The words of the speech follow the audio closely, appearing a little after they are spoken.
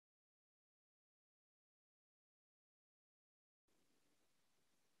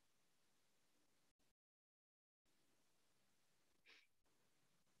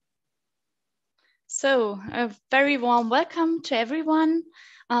So a very warm welcome to everyone.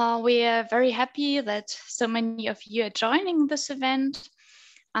 We are very happy that so many of you are joining this event.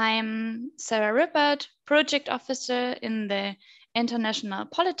 I'm Sarah Rippert, Project Officer in the International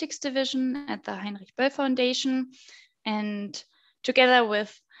Politics Division at the Heinrich-Böll Foundation. And together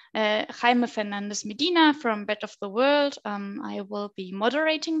with Jaime Fernandez Medina from Bread of the World, I will be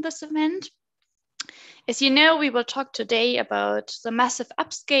moderating this event. As you know, we will talk today about the massive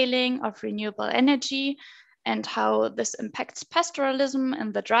upscaling of renewable energy and how this impacts pastoralism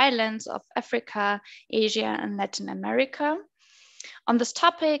in the drylands of Africa, Asia, and Latin America. On this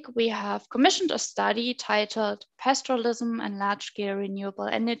topic, we have commissioned a study titled Pastoralism and Large-Scale Renewable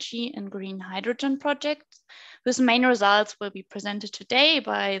Energy in Green Hydrogen Projects, whose main results will be presented today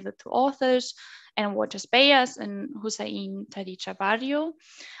by the two authors, and Waters Bayers and Hussein Tadichabario.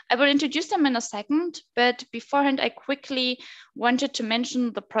 I will introduce them in a second, but beforehand, I quickly wanted to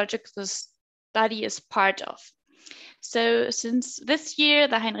mention the project the study is part of. So since this year,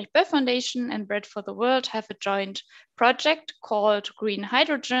 the Heinrich-Böll Foundation and Bread for the World have a joint project called Green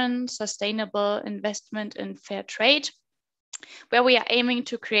Hydrogen, Sustainable Investment in Fair Trade, where we are aiming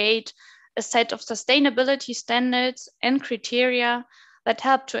to create a set of sustainability standards and criteria that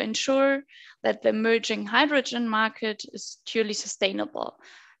help to ensure that the emerging hydrogen market is truly sustainable,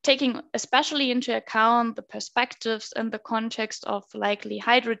 taking especially into account the perspectives and the context of likely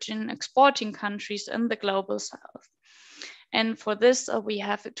hydrogen exporting countries in the global south. And for this, we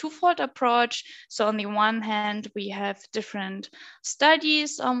have a twofold approach. So on the one hand, we have different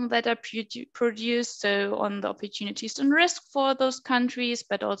studies that are produced, so on the opportunities and risk for those countries,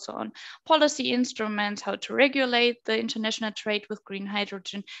 but also on policy instruments, how to regulate the international trade with green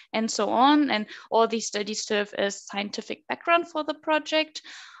hydrogen, and so on. And all these studies serve as scientific background for the project.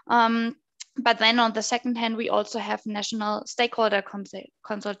 But then on the second hand, we also have national stakeholder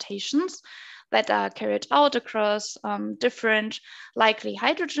consultations that are carried out across different likely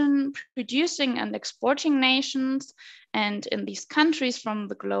hydrogen producing and exporting nations. And in these countries from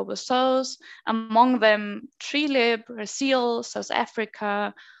the global south, among them Chile, Brazil, South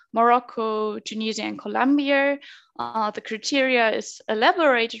Africa, Morocco, Tunisia, and Colombia, the criteria is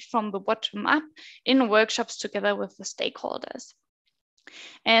elaborated from the bottom up in workshops together with the stakeholders.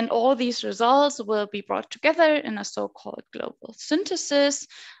 And all these results will be brought together in a so-called global synthesis,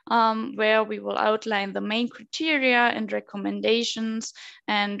 where we will outline the main criteria and recommendations,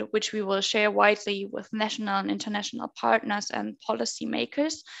 and which we will share widely with national and international partners and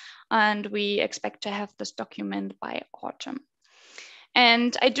policymakers. And we expect to have this document by autumn.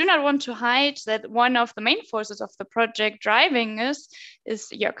 And I do not want to hide that one of the main forces of the project driving us is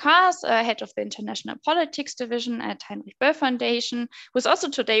Jörg Haas, head of the International Politics Division at Heinrich-Böll Foundation, who is also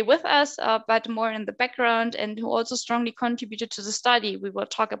today with us, but more in the background, and who also strongly contributed to the study we will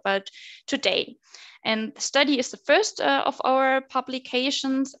talk about today. And the study is the first of our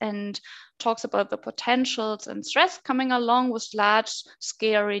publications and talks about the potentials and threats coming along with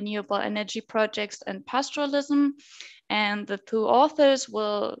large-scale renewable energy projects and pastoralism. And the two authors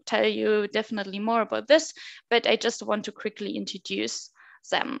will tell you definitely more about this, but I just want to quickly introduce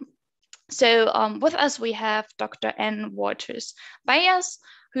them. So with us, we have Dr. N. Waters Bayers,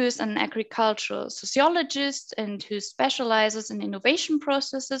 who is an agricultural sociologist and who specializes in innovation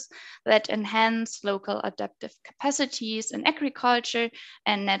processes that enhance local adaptive capacities in agriculture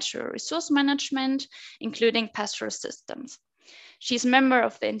and natural resource management, including pastoral systems. She's a member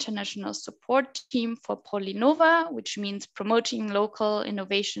of the international support team for Polinova, which means promoting local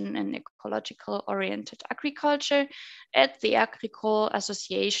innovation in ecological-oriented agriculture at the Agricole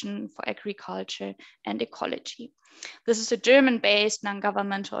Association for Agriculture and Ecology. This is a German-based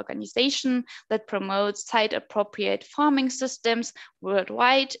non-governmental organization that promotes site-appropriate farming systems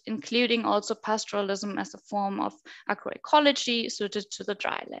worldwide, including also pastoralism as a form of agroecology suited to the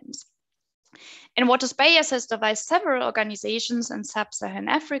drylands. And Waters Bayers has devised several organizations in sub-Saharan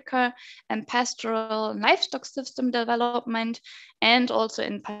Africa and pastoral and livestock system development, and also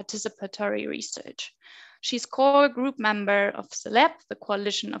in participatory research. She's core group member of CELEP, the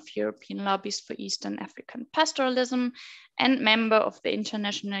Coalition of European Lobbies for Eastern African Pastoralism, and member of the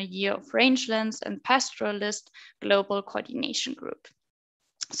International Year of Rangelands and Pastoralist Global Coordination Group.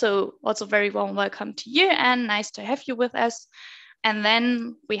 So also very warm welcome to you, and nice to have you with us. And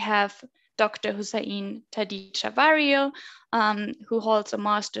then we have Dr. Hussein Tadichabario, who holds a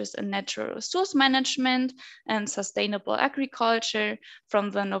master's in natural resource management and sustainable agriculture from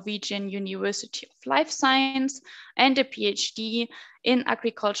the Norwegian University of Life Science and a PhD in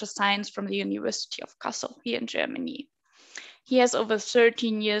agriculture science from the University of Kassel here in Germany. He has over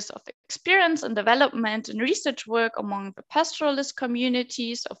 13 years of experience in development and research work among the pastoralist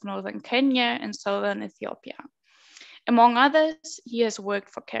communities of northern Kenya and southern Ethiopia. Among others, he has worked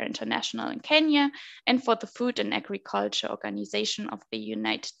for Care International in Kenya and for the Food and Agriculture Organization of the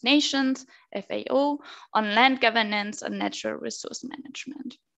United Nations, FAO, on land governance and natural resource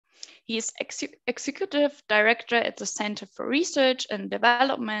management. He is Executive Director at the Center for Research and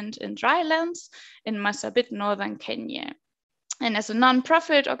Development in Drylands in Marsabit, northern Kenya. And as a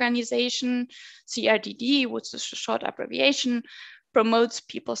non-profit organization, CRDD, which is a short abbreviation, promotes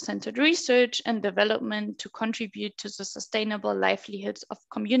people-centered research and development to contribute to the sustainable livelihoods of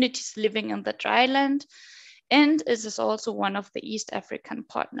communities living in the dryland, and is also one of the East African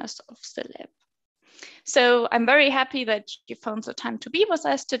partners of the lab. So I'm very happy that you found the time to be with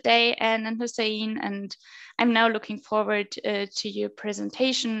us today, Anne and Hussein, and I'm now looking forward to your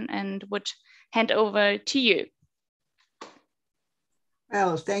presentation and would hand over to you.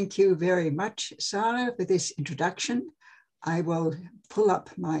 Well, thank you very much, Sarah, for this introduction. I will pull up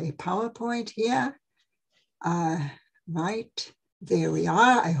my PowerPoint here. Right, there we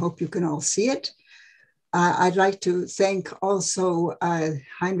are. I hope you can all see it. I'd like to thank also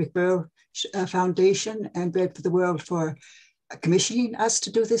Heinrich-Böll Foundation and Bread for the World for commissioning us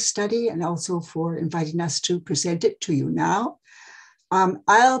to do this study and also for inviting us to present it to you now.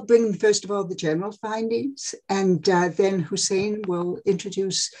 I'll bring first of all the general findings, and then Hussein will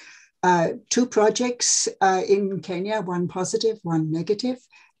introduce two projects in Kenya, one positive, one negative,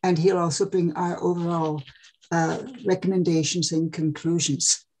 and he'll also bring our overall recommendations and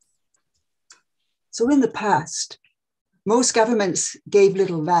conclusions. So in the past, most governments gave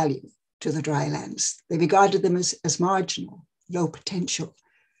little value to the drylands. They regarded them as marginal, low potential.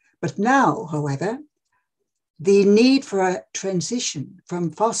 But now, however, the need for a transition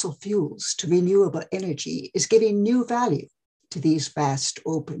from fossil fuels to renewable energy is giving new value to these vast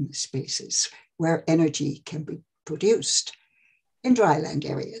open spaces where energy can be produced in dryland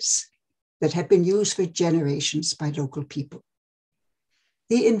areas that have been used for generations by local people.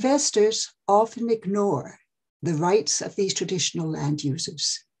 The investors often ignore the rights of these traditional land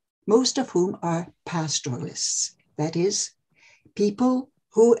users, most of whom are pastoralists, that is, people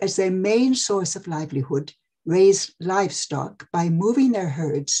who, as their main source of livelihood, raise livestock by moving their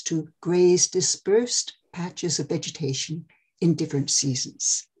herds to graze dispersed patches of vegetation in different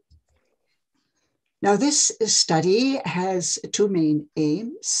seasons. Now, this study has two main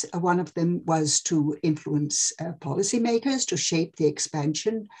aims. One of them was to influence policymakers to shape the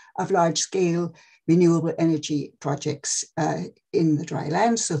expansion of large-scale renewable energy projects in the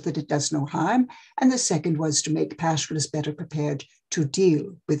drylands so that it does no harm. And the second was to make pastoralists better prepared to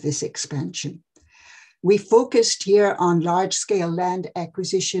deal with this expansion. We focused here on large-scale land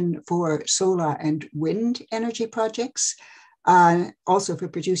acquisition for solar and wind energy projects, also for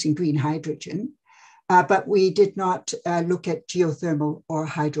producing green hydrogen. But we did not look at geothermal or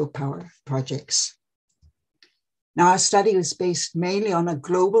hydropower projects. Now, our study was based mainly on a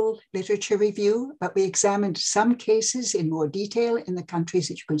global literature review, but we examined some cases in more detail in the countries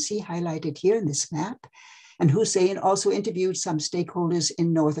that you can see highlighted here in this map. And Hussein also interviewed some stakeholders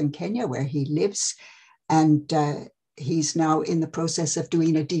in northern Kenya where he lives. And he's now in the process of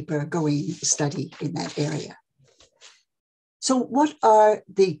doing a deeper going study in that area. So what are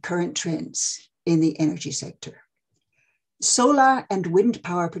the current trends in the energy sector? Solar and wind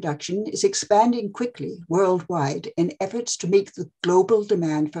power production is expanding quickly worldwide in efforts to meet the global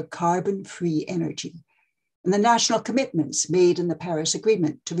demand for carbon-free energy and the national commitments made in the Paris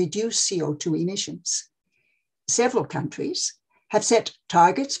Agreement to reduce CO2 emissions. Several countries have set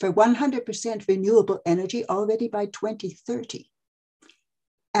targets for 100% renewable energy already by 2030.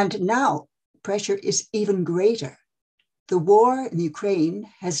 And now pressure is even greater. The war in Ukraine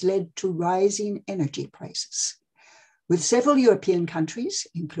has led to rising energy prices, with several European countries,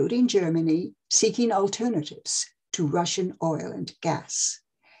 including Germany, seeking alternatives to Russian oil and gas.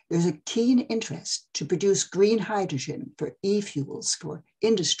 There's a keen interest to produce green hydrogen for e-fuels for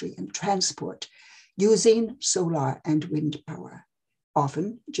industry and transport using solar and wind power,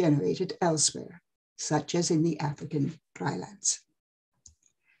 often generated elsewhere, such as in the African drylands.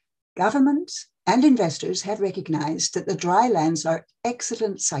 Governments and investors have recognized that the drylands are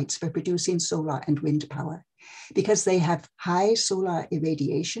excellent sites for producing solar and wind power because they have high solar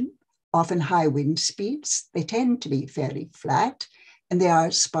irradiation, often high wind speeds. They tend to be fairly flat, and they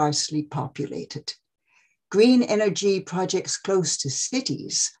are sparsely populated. Green energy projects close to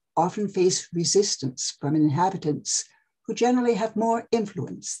cities often face resistance from inhabitants who generally have more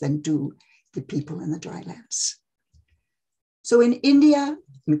influence than do the people in the drylands. So in India,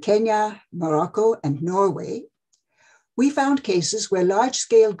 in Kenya, Morocco, and Norway, We found cases where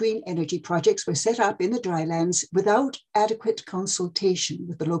large-scale green energy projects were set up in the drylands without adequate consultation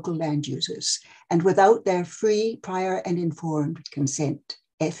with the local land users and without their free, prior, and informed consent,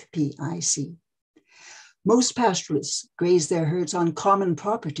 FPIC. Most pastoralists graze their herds on common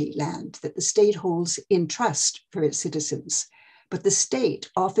property land that the state holds in trust for its citizens, but the state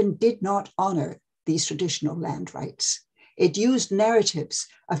often did not honor these traditional land rights. It used narratives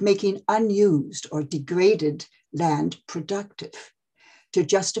of making unused or degraded land productive to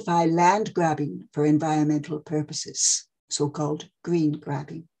justify land grabbing for environmental purposes, so-called green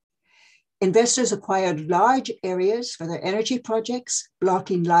grabbing. Investors acquired large areas for their energy projects,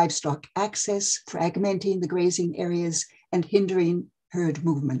 blocking livestock access, fragmenting the grazing areas, and hindering herd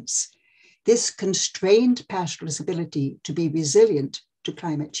movements. This constrained pastoralists' ability to be resilient to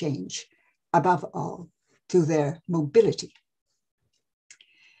climate change, above all, through their mobility.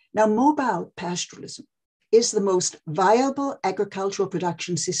 Now, mobile pastoralism is the most viable agricultural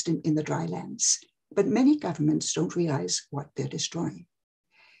production system in the drylands, but many governments don't realize what they're destroying.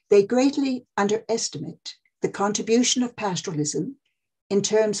 They greatly underestimate the contribution of pastoralism in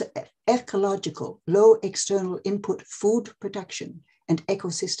terms of ecological, low external input food production and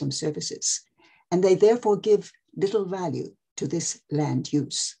ecosystem services, and they therefore give little value to this land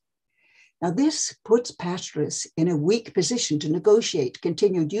use. Now, this puts pastoralists in a weak position to negotiate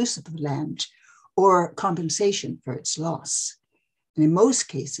continued use of the land or compensation for its loss. And in most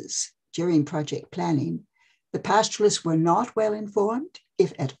cases, during project planning, the pastoralists were not well informed,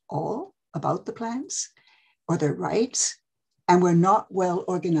 if at all, about the plans or their rights, and were not well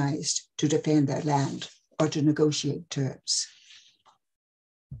organized to defend their land or to negotiate terms.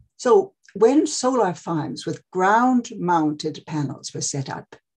 So when solar farms with ground-mounted panels were set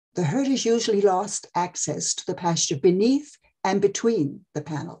up, the herders usually lost access to the pasture beneath and between the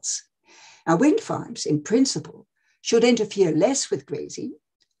panels. Now, wind farms, in principle, should interfere less with grazing,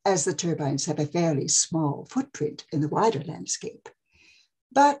 as the turbines have a fairly small footprint in the wider landscape.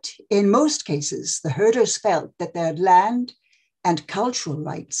 But in most cases, the herders felt that their land and cultural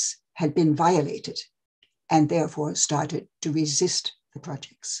rights had been violated and therefore started to resist the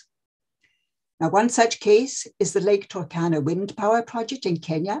projects. Now, one such case is the Lake Turkana wind power project in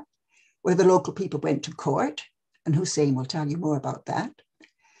Kenya, where the local people went to court, and Hussein will tell you more about that.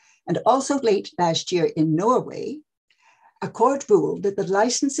 And also late last year in Norway, a court ruled that the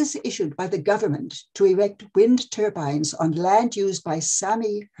licenses issued by the government to erect wind turbines on land used by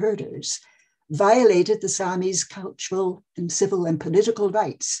Sami herders violated the Samis' cultural and civil and political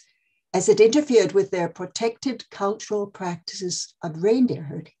rights, as it interfered with their protected cultural practices of reindeer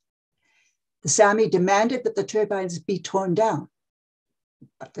herding. The Sami demanded that the turbines be torn down,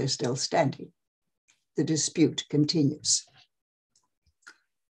 but they're still standing. The dispute continues.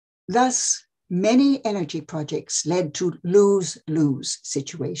 Thus, many energy projects led to lose-lose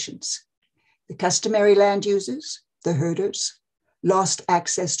situations. The customary land users, the herders, lost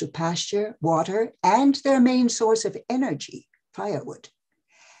access to pasture, water, and their main source of energy, firewood.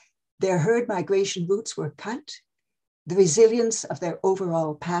 Their herd migration routes were cut. The resilience of their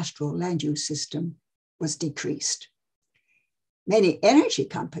overall pastoral land use system was decreased. Many energy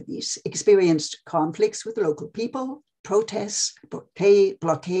companies experienced conflicts with local people, protests,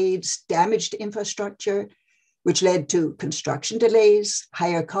 blockades, damaged infrastructure, which led to construction delays,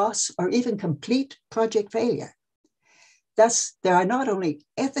 higher costs, or even complete project failure. Thus, there are not only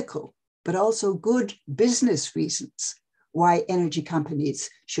ethical, but also good business reasons why energy companies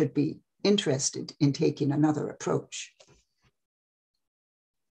should be interested in taking another approach.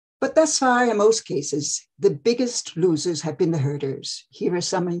 But thus far, in most cases, the biggest losers have been the herders. Here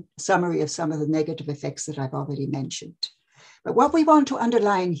is a summary of some of the negative effects that I've already mentioned. But what we want to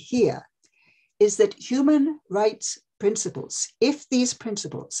underline here is that human rights principles, if these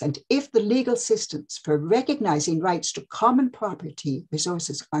principles and if the legal systems for recognizing rights to common property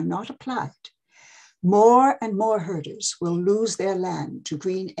resources are not applied, more and more herders will lose their land to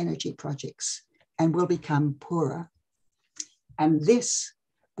green energy projects and will become poorer. And this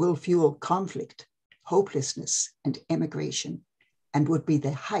will fuel conflict, hopelessness, and emigration, and would be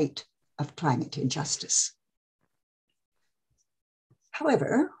the height of climate injustice.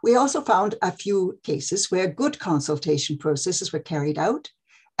 However, we also found a few cases where good consultation processes were carried out,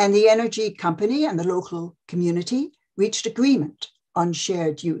 and the energy company and the local community reached agreement on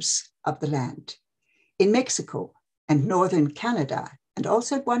shared use of the land. In Mexico and northern Canada, and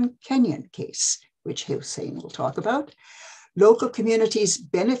also one Kenyan case, which Hussein will talk about, local communities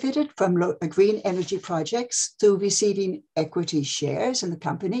benefited from green energy projects through receiving equity shares in the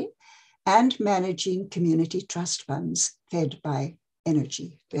company and managing community trust funds fed by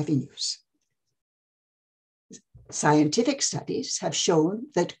energy revenues. Scientific studies have shown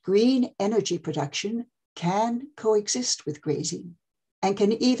that green energy production can coexist with grazing and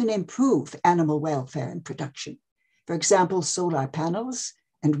can even improve animal welfare and production. For example, solar panels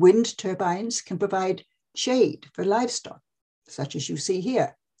and wind turbines can provide shade for livestock, such as you see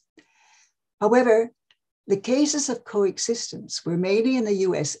here. However, the cases of coexistence were mainly in the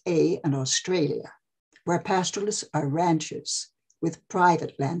USA and Australia, where pastoralists are ranchers with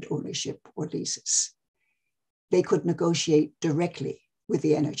private land ownership or leases. They could negotiate directly with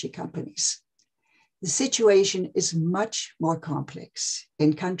the energy companies. The situation is much more complex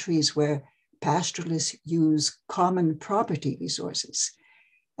in countries where pastoralists use common property resources,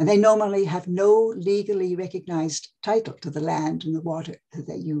 and they normally have no legally recognized title to the land and the water that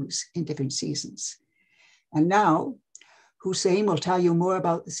they use in different seasons. And now, Hussein will tell you more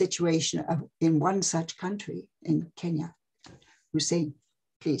about the situation in one such country in Kenya. Hussein,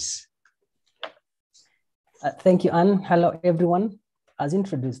 please. Thank you, Anne. Hello, everyone. As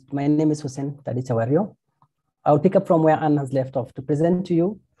introduced, my name is Hussein Tadichawario. I'll pick up from where Anne has left off to present to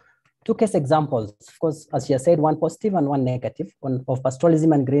you two case examples. Of course, as she has said, one positive and one negative of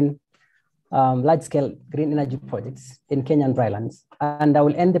pastoralism and green, large-scale green energy projects in Kenyan drylands. And I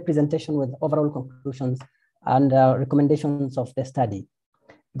will end the presentation with overall conclusions and recommendations of the study.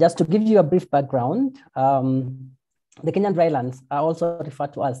 Just to give you a brief background, the Kenyan drylands are also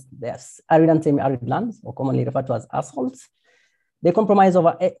referred to as the arid and semi-arid lands, or commonly referred to as assholes. They comprise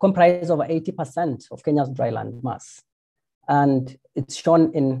over 80% of Kenya's dryland mass. And it's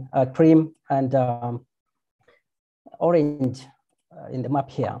shown in cream and orange in the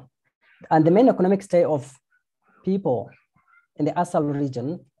map here. And the main economic stay of people in the Assal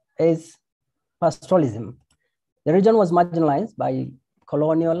region is pastoralism. The region was marginalized by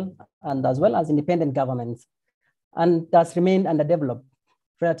colonial and as well as independent governments, and thus remained underdeveloped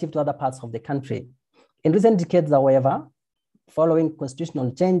relative to other parts of the country. In recent decades, however, following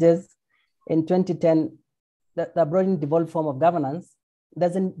constitutional changes in 2010, the broadly devolved form of governance,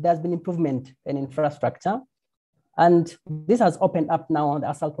 there's been improvement in infrastructure. And this has opened up now the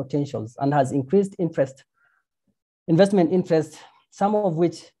Assal potentials and has increased investment interest, some of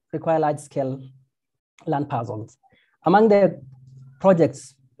which require large-scale land parcels. Among the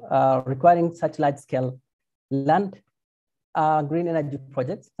projects requiring such large-scale land are green energy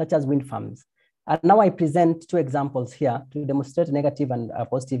projects, such as wind farms. And now I present two examples here to demonstrate negative and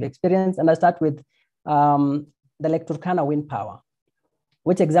positive experience. And I start with the Lake Turkana wind power,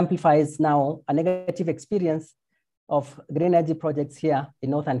 which exemplifies now a negative experience of green energy projects here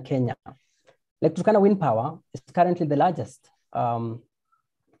in northern Kenya. Lake Turkana wind power is currently the largest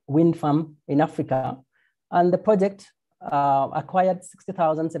wind farm in Africa. And the project acquired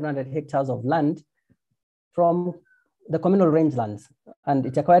 60,700 hectares of land from the communal rangelands. And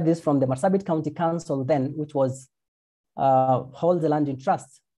it acquired this from the Marsabit County Council then, which was holds the land in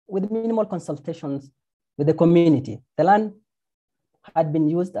trust with minimal consultations with the community. The land had been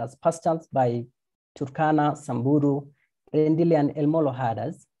used as pastures by Turkana, Samburu, Rendile, and Elmolo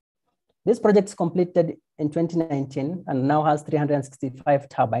herders. This project is completed in 2019 and now has 365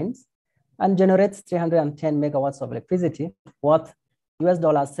 turbines and generates 310 megawatts of electricity worth US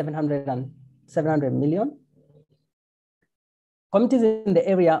dollars 700 million. Communities in the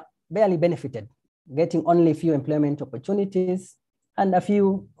area barely benefited, getting only a few employment opportunities and a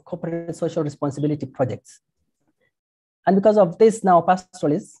few corporate social responsibility projects. And because of this, now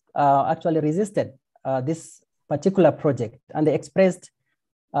pastoralists actually resisted this particular project, and they expressed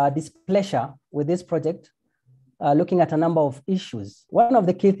displeasure with this project, looking at a number of issues. One of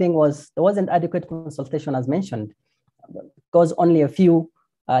the key things was there wasn't adequate consultation, as mentioned, because only a few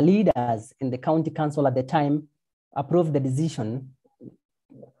leaders in the county council at the time approved the decision.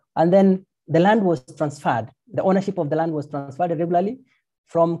 And then the land was transferred. The ownership of the land was transferred regularly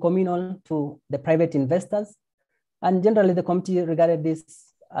from communal to the private investors. And generally the committee regarded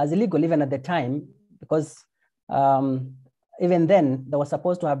this as illegal even at the time, because even then there was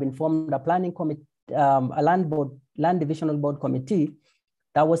supposed to have been formed a planning committee, a land divisional board committee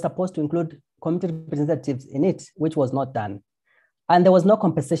that was supposed to include community representatives in it, which was not done. And there was no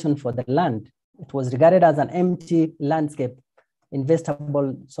compensation for the land. It was regarded as an empty landscape,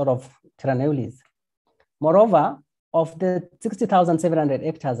 investable sort of terrain lease. Moreover, of the 60,700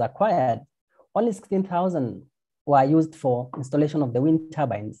 hectares acquired, only 16,000 were used for installation of the wind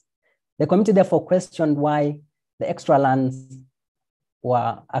turbines. The committee therefore questioned why the extra lands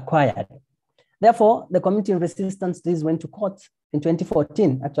were acquired. Therefore, the committee in resistance to this went to court in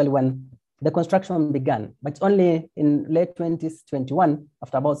 2014, actually when the construction began, but only in late 2021,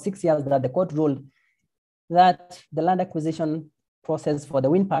 after about 6 years, that the court ruled that the land acquisition process for the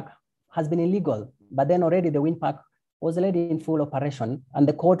wind park has been illegal, but then already the wind park was already in full operation, and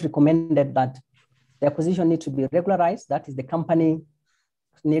the court recommended that the acquisition needs to be regularized. That is, the company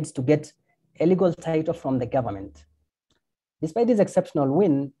needs to get a legal title from the government. Despite this exceptional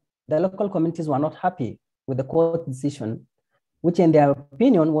win, the local communities were not happy with the court decision, which in their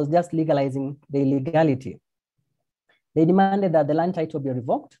opinion was just legalizing the illegality. They demanded that the land title be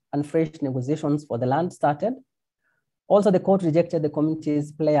revoked and fresh negotiations for the land started. Also, the court rejected the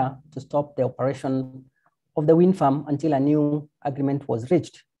community's plea to stop the operation of the wind farm until a new agreement was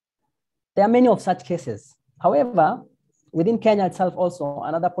reached. There are many of such cases. However, within Kenya itself also,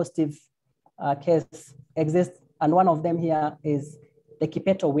 another positive case exists, and one of them here is the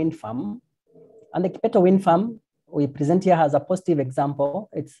Kipeto wind farm. And the Kipeto wind farm we present here as a positive example.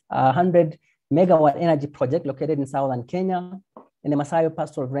 It's a 100 megawatt energy project located in southern Kenya in the Maasai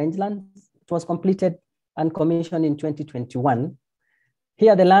pastoral rangelands. It was completed and commissioned in 2021.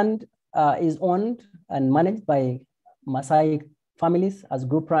 Here, the land is owned and managed by Maasai families as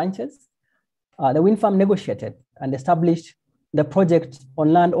group ranches. The wind farm negotiated and established the project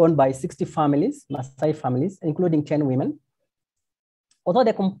on land owned by 60 families, Maasai families, including 10 women. Although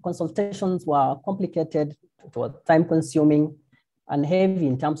the consultations were complicated, it was time-consuming and heavy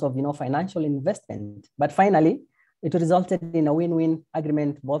in terms of financial investment, but finally, it resulted in a win-win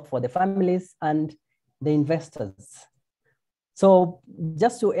agreement both for the families and the investors. So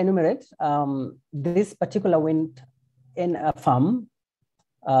just to enumerate, this particular wind farm,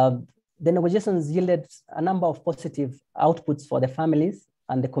 the negotiations yielded a number of positive outputs for the families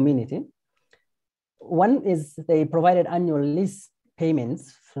and the community. One is they provided annual lease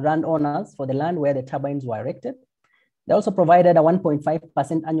payments to landowners for the land where the turbines were erected. They also provided a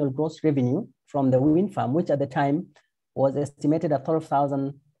 1.5% annual gross revenue from the wind farm, which at the time was estimated at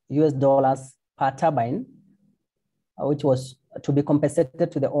 $12,000 per turbine, which was to be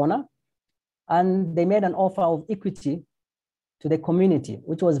compensated to the owner. And they made an offer of equity to the community,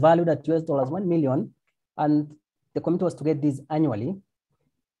 which was valued at $1 million, and the community was to get these annually.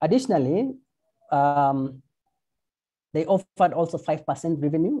 Additionally, they offered also 5%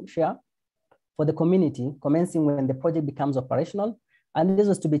 revenue share for the community, commencing when the project becomes operational. And this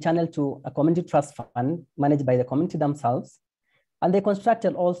was to be channeled to a community trust fund managed by the community themselves. And they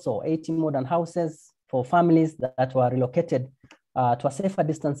constructed also 80 modern houses for families that were relocated to a safer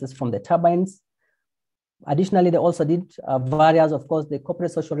distances from the turbines. Additionally, they also did various, of course, the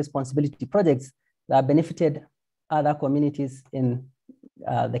corporate social responsibility projects that benefited other communities in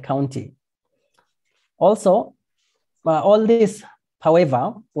the county. Also, all this,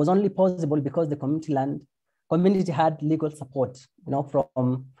 however, was only possible because the community had legal support,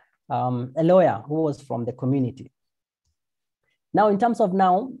 from a lawyer who was from the community. Now, in terms of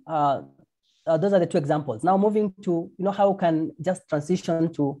those are the two examples. Now, moving to, how can just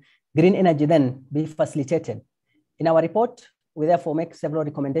transition to green energy then be facilitated? In our report, we therefore make several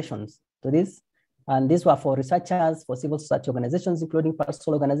recommendations to this. And these were for researchers, for civil society organizations, including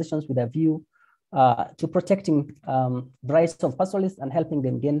pastoral organizations, with a view to protecting the rights of pastoralists and helping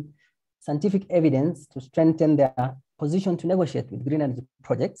them gain scientific evidence to strengthen their position to negotiate with green energy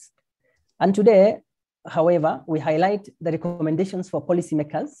projects. And today, however, we highlight the recommendations for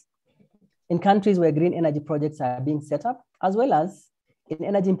policymakers in countries where green energy projects are being set up, as well as in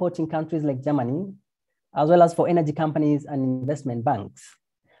energy importing countries like Germany, as well as for energy companies and investment banks.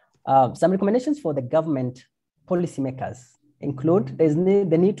 Some recommendations for the government policymakers include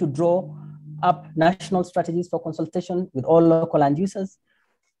the need to draw up national strategies for consultation with all local land users,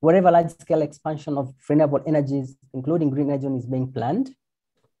 wherever large-scale expansion of renewable energies, including green energy, is being planned,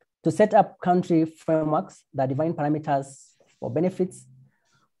 to set up country frameworks that define parameters for benefits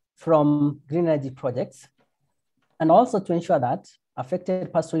from green energy projects, and also to ensure that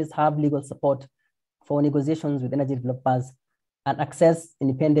affected pastoralists have legal support for negotiations with energy developers and access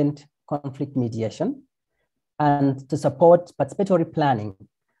independent conflict mediation, and to support participatory planning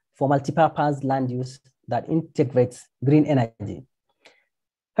for multipurpose land use that integrates green energy.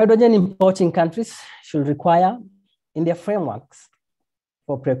 Hydrogen importing countries should require in their frameworks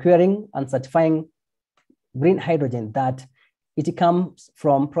for procuring and certifying green hydrogen that it comes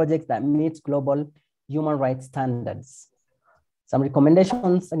from projects that meet global human rights standards. Some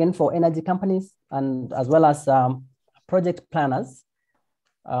recommendations, again, for energy companies and as well as project planners.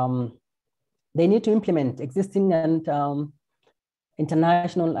 They need to implement existing and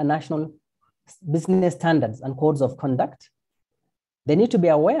international and national business standards and codes of conduct. They need to be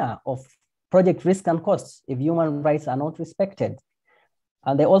aware of project risk and costs if human rights are not respected.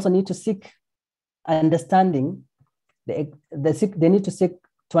 And they also need to seek understanding. They need to seek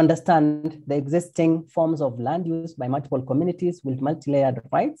to understand the existing forms of land use by multiple communities with multi-layered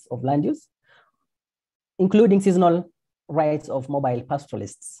rights of land use, including seasonal rights of mobile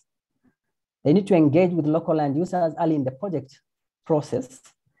pastoralists. They need to engage with local land users early in the project process,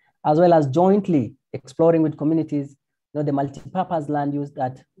 as well as jointly exploring with communities the multi-purpose land use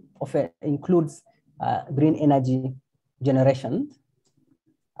that often includes green energy generation.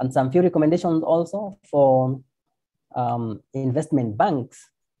 And some few recommendations also for investment banks.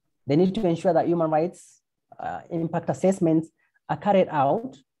 They need to ensure that human rights impact assessments are carried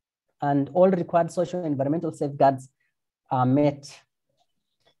out and all required social and environmental safeguards are met.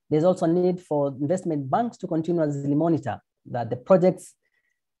 There's also a need for investment banks to continuously monitor that the projects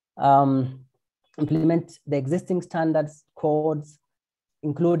implement the existing standards, codes,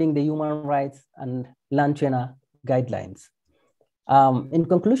 including the human rights and land tenure guidelines. In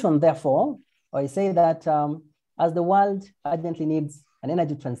conclusion, therefore, I say that as the world urgently needs an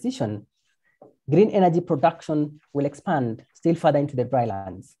energy transition, green energy production will expand still further into the dry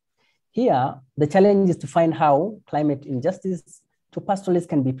lands. Here, the challenge is to find how climate injustice to pastoralists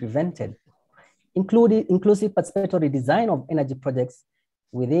can be prevented, inclusive participatory design of energy projects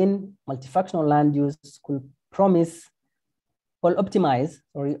within multifunctional land use could promise or optimize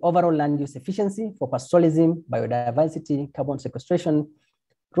overall land use efficiency for pastoralism, biodiversity, carbon sequestration,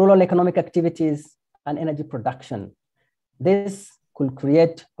 rural economic activities, and energy production. This could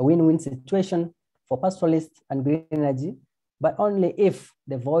create a win-win situation for pastoralists and green energy, but only if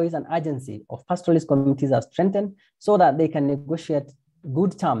the voice and agency of pastoralist communities are strengthened so that they can negotiate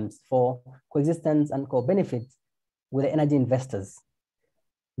good terms for coexistence and co-benefits with the energy investors.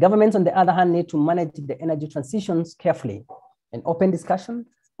 Governments, on the other hand, need to manage the energy transitions carefully in open discussion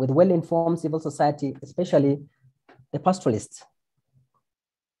with well-informed civil society, especially the pastoralists.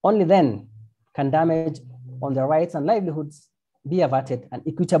 Only then can damage on their rights and livelihoods be averted and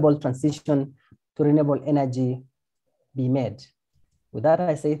equitable transition to renewable energy be made. With that,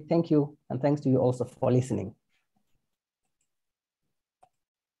 I say thank you, and thanks to you also for listening.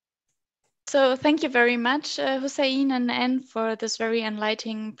 So thank you very much, Hussein and Anne, for this very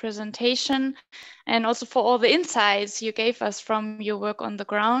enlightening presentation, and also for all the insights you gave us from your work on the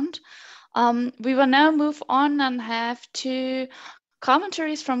ground. We will now move on and have two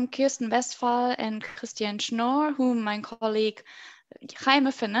commentaries from Kirsten Westphal and Christian Schnorr, whom my colleague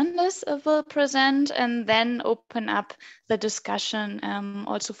Jaime Fernandez will present, and then open up the discussion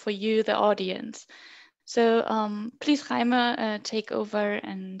also for you, the audience. So please, Jaime, take over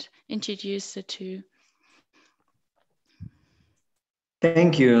and introduce the two.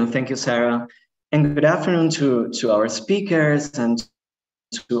 Thank you, Sarah. And good afternoon to our speakers and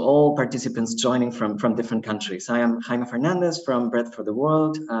to all participants joining from different countries. I am Jaime Fernandez from Bread for the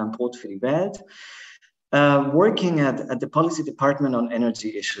World, Brot für die Welt, working at the Policy Department on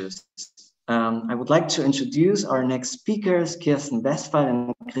energy issues. I would like to introduce our next speakers, Kirsten Westphal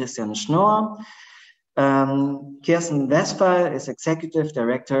and Christian Schnorr. Kirsten Westphal is Executive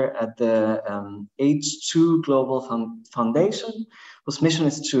Director at the H2 Global Foundation, whose mission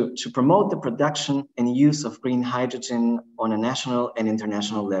is to promote the production and use of green hydrogen on a national and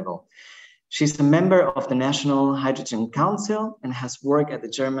international level. She's a member of the National Hydrogen Council and has worked at the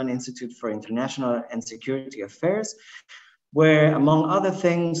German Institute for International and Security Affairs, where, among other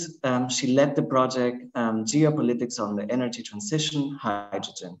things, she led the project Geopolitics on the Energy Transition,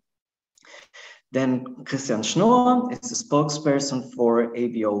 Hydrogen. Then Christian Schnorr is the spokesperson for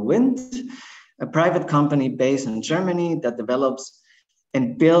ABO Wind, a private company based in Germany that develops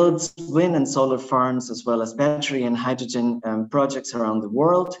and builds wind and solar farms, as well as battery and hydrogen projects around the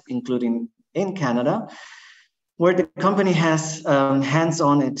world, including in Canada, where the company has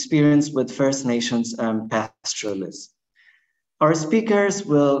hands-on experience with First Nations pastoralists. Our speakers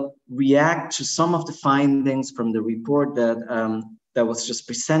will react to some of the findings from the report that was just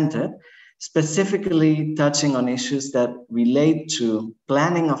presented, specifically touching on issues that relate to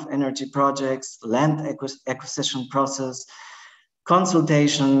planning of energy projects, land acquisition process,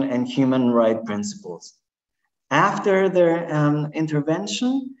 consultation, and human rights principles. After their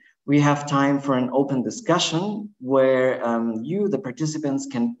intervention, we have time for an open discussion where you, the participants,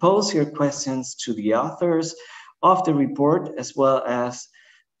 can pose your questions to the authors of the report, as well as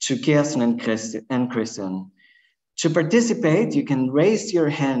to Kirsten and Christian. To participate, you can raise your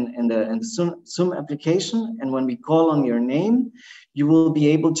hand in the Zoom application, and when we call on your name, you will be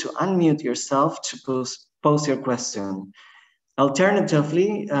able to unmute yourself to pose your question.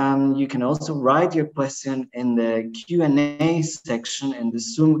 Alternatively, you can also write your question in the Q&A section in the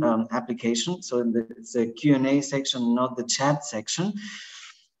Zoom application. So it's a Q&A section, not the chat section.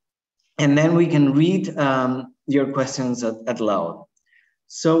 And then we can read your questions out loud.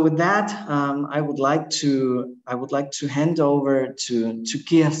 So with that, I would like to hand over to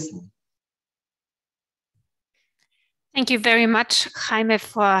Kirsten. Thank you very much, Jaime,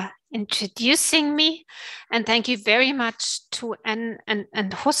 for introducing me, and thank you very much to Anne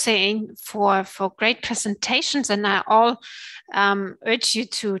and Hossein for great presentations. And I all urge you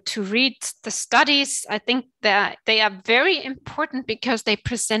to read the studies. I think that they are very important because they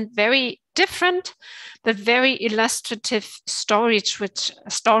present very different but very illustrative stories,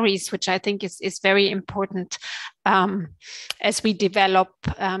 which I think is very important as we develop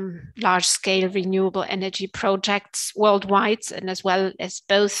large-scale renewable energy projects worldwide, and as well as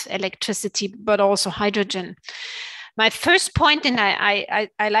both electricity but also hydrogen. My first point, and I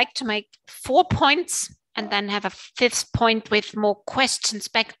like to make 4 points and then have a 5th point with more questions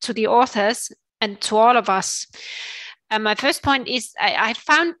back to the authors and to all of us. My first point is I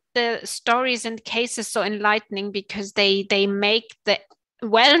found the stories and cases so enlightening because they make the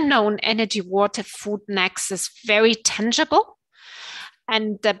well-known energy, water, food nexus very tangible,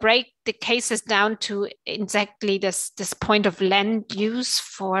 and break the cases down to exactly this point of land use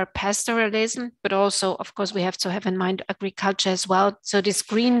for pastoralism, but also, of course, we have to have in mind agriculture as well. So this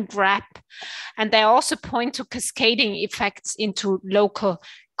green grab, and they also point to cascading effects into local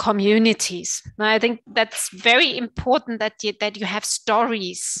communities. And I think that's very important that you have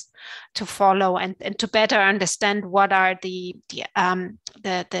stories to follow and to better understand what are the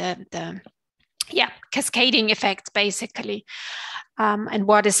cascading effects basically, and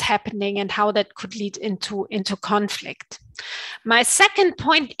what is happening and how that could lead into conflict. My second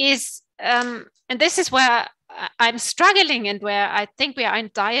point is, and this is where I'm struggling and where I think we are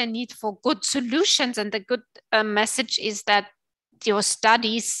in dire need for good solutions, and the good message is that your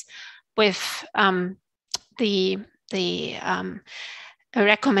studies with the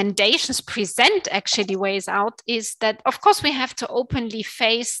recommendations present actually ways out, is that of course we have to openly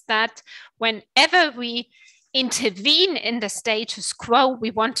face that whenever we intervene in the status quo, we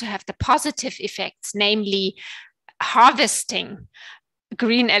want to have the positive effects, namely harvesting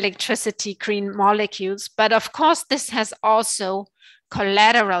green electricity, green molecules. But of course, this has also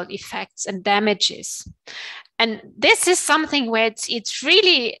collateral effects and damages. And this is something where it's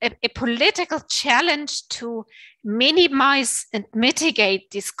really a political challenge to minimize and mitigate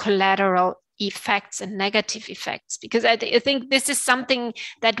these collateral effects and negative effects, because I think this is something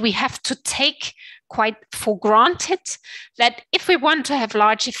that we have to take quite for granted, that if we want to have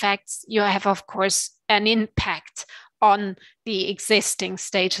large effects, you have, of course, an impact on the existing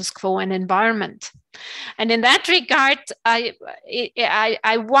status quo and environment. And in that regard, I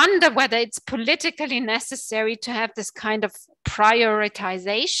wonder whether it's politically necessary to have this kind of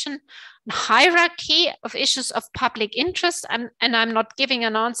prioritization, hierarchy of issues of public interest. And I'm not giving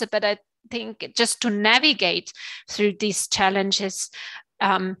an answer, but I think just to navigate through these challenges,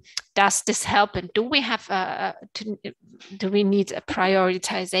 does this help? And do we have do we need a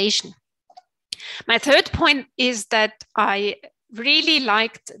prioritization? My third point is that I really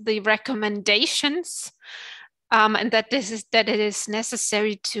liked the recommendations, and that it is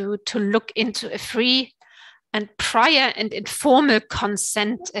necessary to look into a free and prior and informal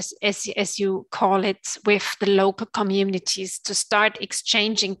consent, as you call it, with the local communities, to start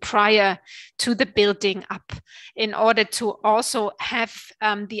exchanging prior to the building up, in order to also have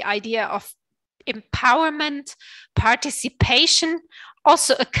the idea of empowerment, participation,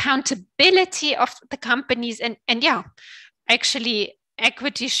 also accountability of the companies, and actually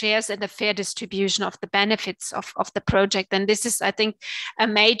equity shares and a fair distribution of the benefits of the project. And this is, I think, a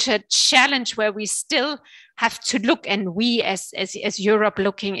major challenge where we still have to look, and we as Europe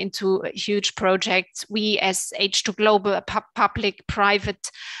looking into huge projects, we as H2 Global, a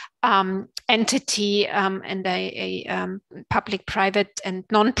public-private entity, and a public-private and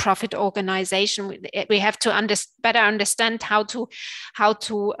non-profit organization, we have to better understand how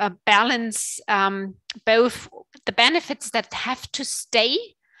to balance both the benefits that have to stay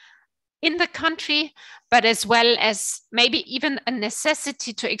in the country, but as well as maybe even a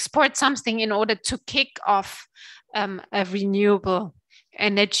necessity to export something in order to kick off a renewable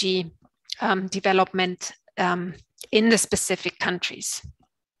energy development in the specific countries.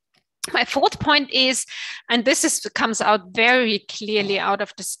 My fourth point is, and this comes out very clearly out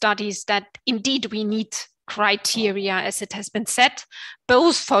of the studies, that indeed we need criteria, as it has been said,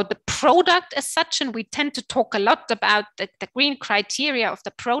 both for the product as such, and we tend to talk a lot about the green criteria of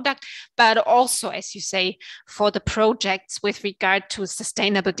the product, but also, as you say, for the projects with regard to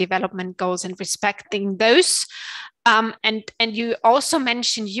sustainable development goals and respecting those. And you also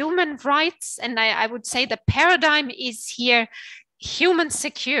mentioned human rights, and I would say the paradigm is here human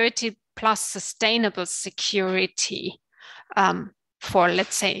security plus sustainable security. for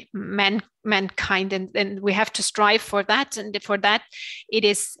let's say mankind, and we have to strive for that. And for that, it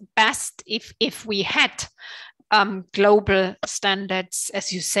is best if we had global standards,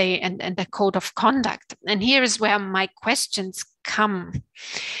 as you say, and a code of conduct. And here is where my questions come.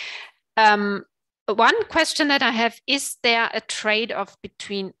 One question that I have: is there a trade-off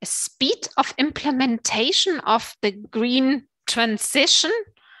between a speed of implementation of the green transition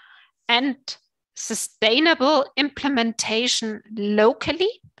and sustainable implementation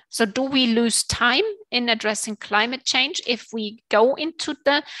locally? So do we lose time in addressing climate change if we go into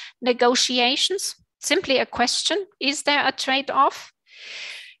the negotiations? Simply a question: is there a trade-off?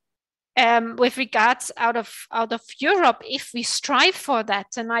 With regards out of Europe, if we strive for that,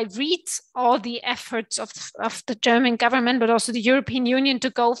 and I read all the efforts of the German government, but also the European Union, to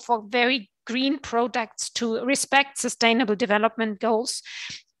go for very green products, to respect sustainable development goals,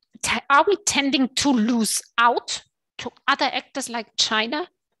 are we tending to lose out to other actors like China,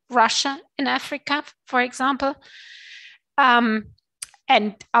 Russia in Africa, for example?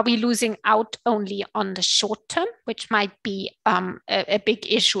 And are we losing out only on the short term, which might be a big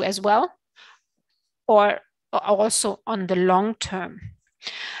issue as well, or also on the long term?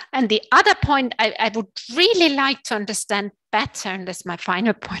 And the other point I would really like to understand better, and that's my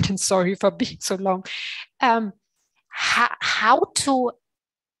final point, and sorry for being so long, how to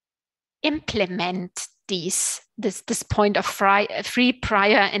implement this point of free,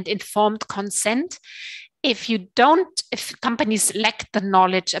 prior, and informed consent if companies lack the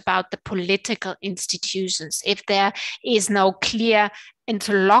knowledge about the political institutions, if there is no clear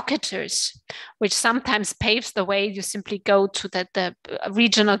interlocutors, which sometimes paves the way. You simply go to the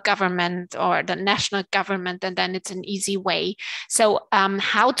regional government or the national government, and then it's an easy way. So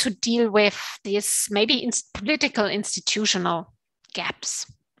how to deal with this maybe political institutional gaps?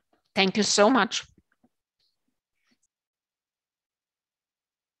 Thank you so much.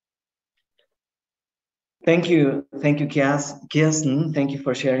 Thank you, Kirsten. Thank you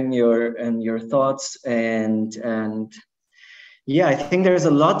for sharing your thoughts, and yeah, I think there's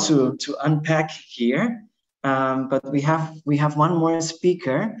a lot to unpack here. But we have one more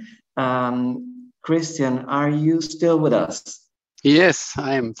speaker. Christian, are you still with us? Yes,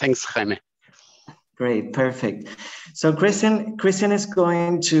 I am. Thanks, Jaime. Great, perfect. So Christian is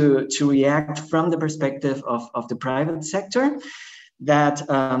going to react from the perspective of the private sector that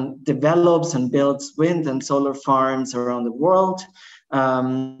develops and builds wind and solar farms around the world.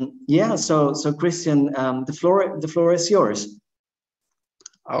 Yeah, so Christian, the floor is yours.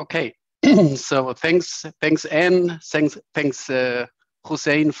 Okay, so thanks Anne, thanks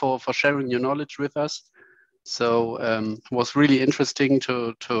Hussein for sharing your knowledge with us. So it was really interesting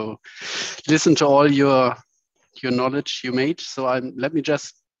to listen to all your knowledge you made. So let me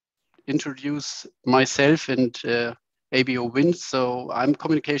just introduce myself and ABO Wind. So I'm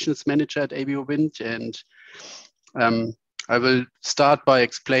communications manager at ABO Wind, and I will start by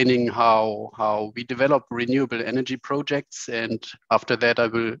explaining how we develop renewable energy projects, and after that I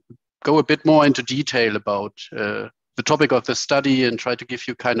will go a bit more into detail about the topic of the study and try to give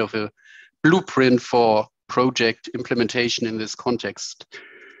you kind of a blueprint for project implementation in this context.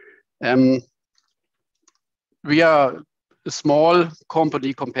 We are a small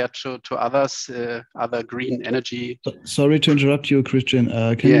company compared to others, other green energy. Sorry to interrupt you, Christian.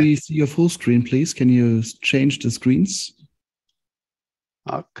 Can we see your full screen, please? Can you change the screens?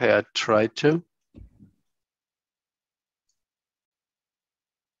 Okay, I try to.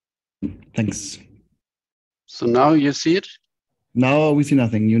 Thanks. So now you see it? Now we see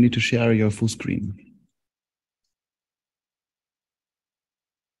nothing. You need to share your full screen.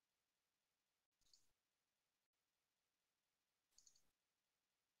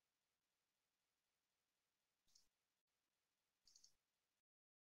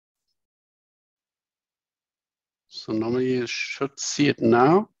 So normally you should see it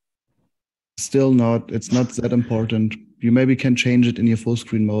now. Still not. It's not that important. You maybe can change it in your full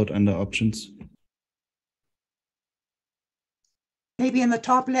screen mode under options. Maybe in the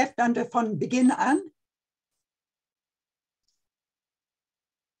top left under von Beginn an.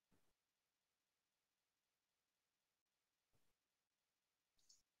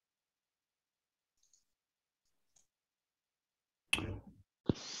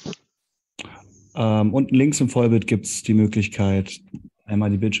 Unten links im Vollbild gibt es die Möglichkeit, einmal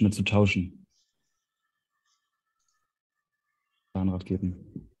die Bildschirme zu tauschen. Zahnrad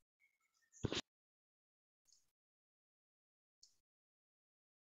geben.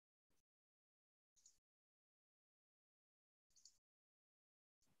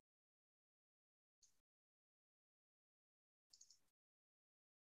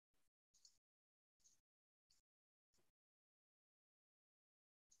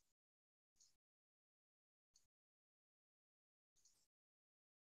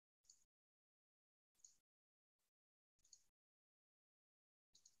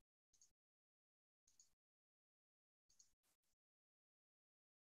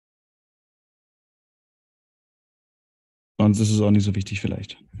 Sonst ist es auch nicht so wichtig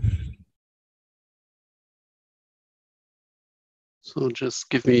vielleicht. So just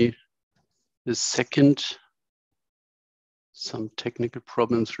give me a second. Some technical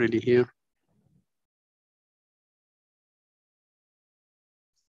problems really here.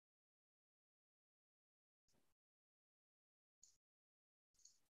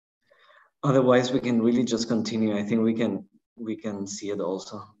 Otherwise, we can really just continue. I think we can see it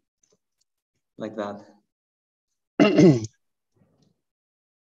also like that.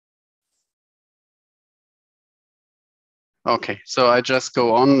 Okay, so I just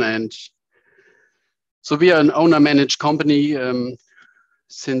go on, and so we are an owner-managed company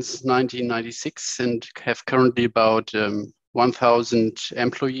since 1996 and have currently about 1,000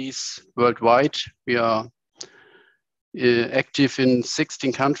 employees worldwide. We are active in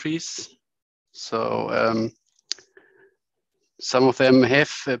 16 countries. So some of them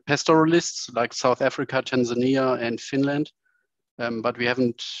have pastoralists like South Africa, Tanzania, and Finland, but we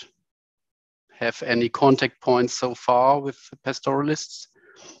haven't have any contact points so far with pastoralists.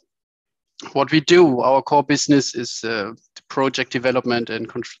 What we do, our core business is the project development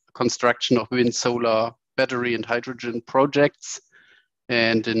and construction of wind, solar, battery, and hydrogen projects.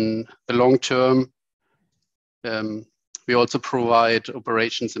 And in the long term, we also provide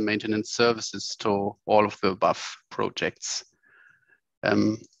operations and maintenance services to all of the above projects.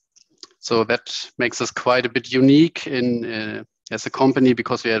 So that makes us quite a bit unique in as a company,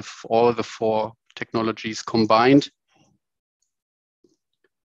 because we have all the 4 technologies combined.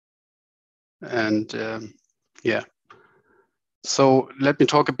 And yeah, so let me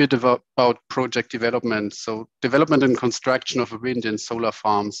talk a bit about project development. So development and construction of wind and solar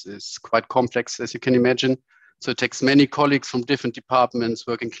farms is quite complex, as you can imagine. So it takes many colleagues from different departments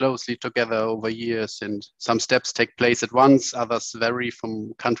working closely together over years, and some steps take place at once, others vary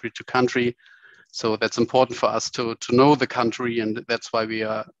from country to country. So that's important for us to know the country, and that's why we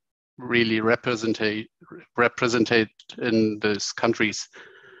are really represented in these countries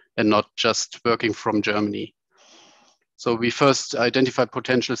and not just working from Germany. So we first identify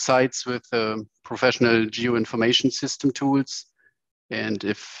potential sites with professional geoinformation system tools. And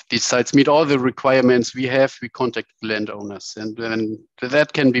if these sites meet all the requirements we have, we contact landowners. And then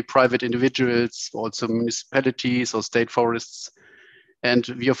that can be private individuals, also municipalities or state forests. And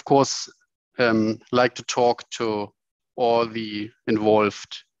we, of course, like to talk to all the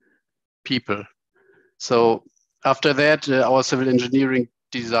involved people. So after that, our civil engineering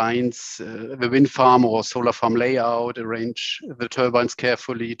designs the wind farm or solar farm layout, arrange the turbines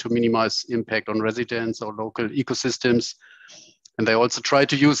carefully to minimize impact on residents or local ecosystems. And they also try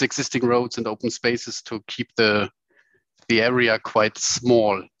to use existing roads and open spaces to keep the area quite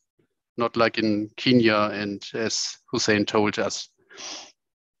small, not like in Kenya, and as Hussein told us.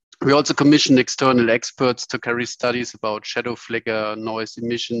 We also commission external experts to carry studies about shadow flicker, noise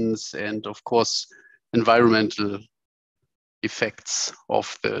emissions, and of course, environmental effects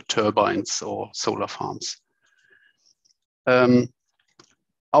of the turbines or solar farms.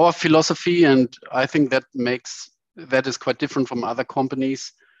 Our philosophy, and I think that is quite different from other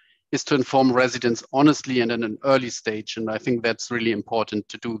companies, is to inform residents honestly and in an early stage. And I think that's really important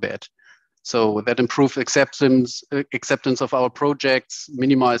to do that. So that improves acceptance of our projects,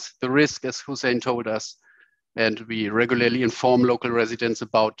 minimize the risk, as Hussein told us. And we regularly inform local residents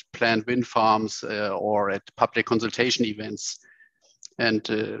about planned wind farms or at public consultation events. And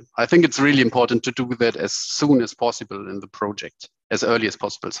I think it's really important to do that as soon as possible in the project, as early as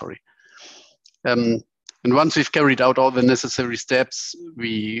possible, sorry. And once we've carried out all the necessary steps,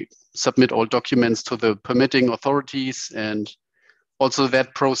 we submit all documents to the permitting authorities, and also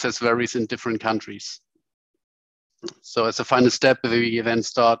that process varies in different countries. So as a final step, we then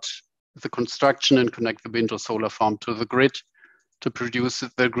start the construction and connect the wind or solar farm to the grid to produce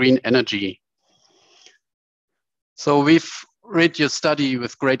the green energy. So we've read your study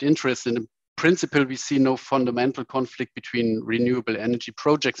with great interest, and in principle, we see no fundamental conflict between renewable energy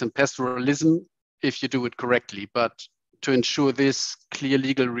projects and pastoralism if you do it correctly. But to ensure this, clear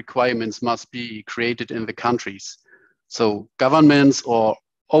legal requirements must be created in the countries. So governments or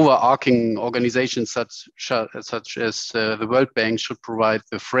overarching organizations such as the World Bank should provide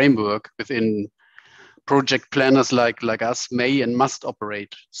the framework within project planners like us may and must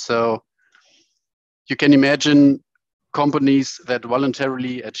operate. So you can imagine companies that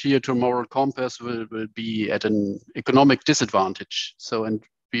voluntarily adhere to moral compass will be at an economic disadvantage. So, and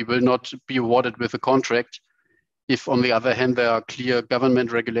we will not be awarded with a contract if, on the other hand, there are clear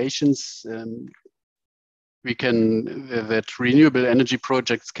government regulations. That renewable energy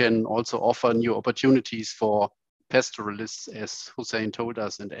projects can also offer new opportunities for pastoralists, as Hussein told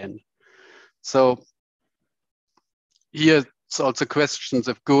us, and Anne. So here it's also questions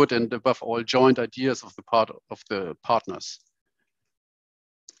of good and above all joint ideas of the partners.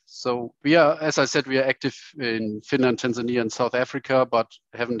 So we are, as I said, we are active in Finland, Tanzania, and South Africa, but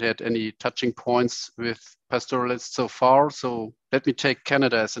haven't had any touching points with pastoralists so far. So let me take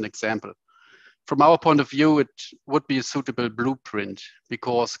Canada as an example. From our point of view, it would be a suitable blueprint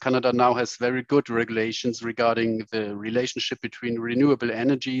because Canada now has very good regulations regarding the relationship between renewable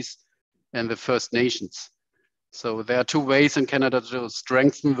energies and the First Nations. So there are two ways in Canada to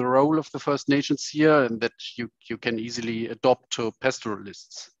strengthen the role of the First Nations here, and that you can easily adopt to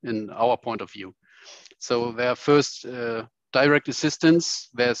pastoralists in our point of view. So there are first direct assistance.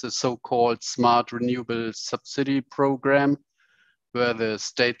 There's a so-called Smart Renewable Subsidy Program, where the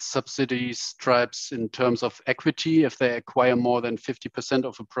state subsidies tribes in terms of equity if they acquire more than 50%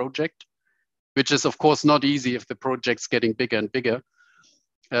 of a project, which is of course not easy if the project's getting bigger and bigger.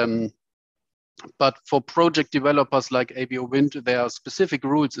 But for project developers like ABO Wind, there are specific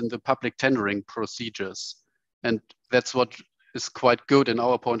rules in the public tendering procedures. And that's what is quite good in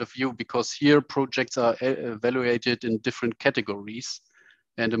our point of view, because here projects are evaluated in different categories.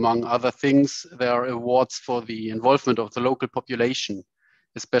 And among other things, there are awards for the involvement of the local population,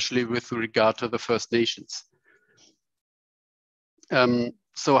 especially with regard to the First Nations.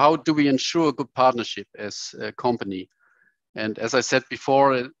 So how do we ensure good partnership as a company? And as I said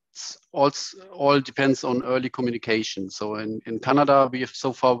before, it's also all depends on early communication. So in Canada, we have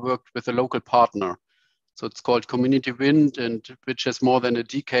so far worked with a local partner. So it's called Community Wind, and which has more than a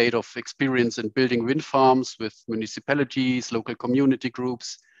decade of experience in building wind farms with municipalities, local community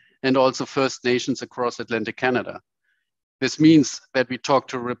groups, and also First Nations across Atlantic Canada. This means that we talk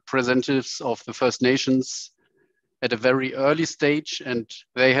to representatives of the First Nations at a very early stage, and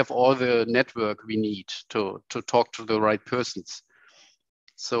they have all the network we need to talk to the right persons.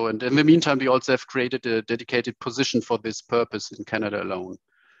 So, and in the meantime, we also have created a dedicated position for this purpose in Canada alone.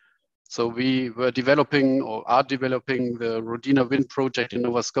 So we were developing or are developing the Rodina Wind project in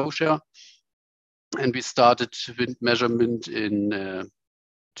Nova Scotia, and we started wind measurement in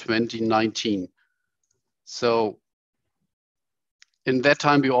 2019. So in that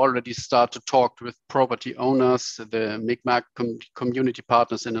time, we already start to talk with property owners, the Mi'kmaq community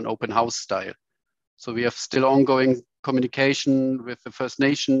partners in an open house style. So we have still ongoing communication with the First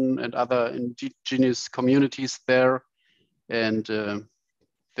Nation and other indigenous communities there. And the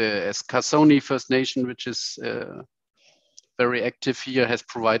Eskasoni First Nation, which is very active here, has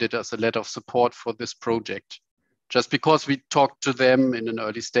provided us a letter of support for this project. Just because we talked to them in an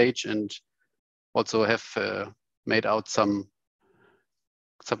early stage and also have made out some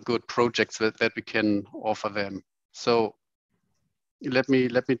good projects that we can offer them. So let me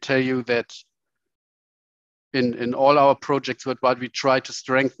tell you that in all our projects, what we try to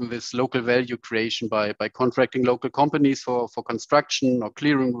strengthen this local value creation by contracting local companies for construction or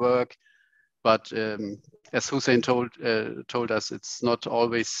clearing work. But as Hussein told us, it's not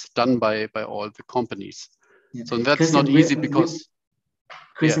always done by all the companies. Yeah. So that's Christian, not easy because.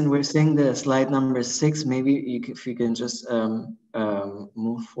 Christian, we're seeing the slide number 6. Maybe if you can just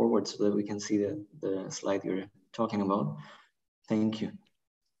move forward so that we can see the slide you're talking about. Thank you.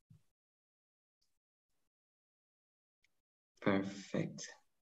 Perfect.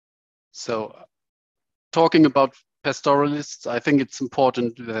 So talking about pastoralists, I think it's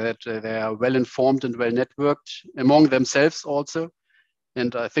important that they are well informed and well networked among themselves also.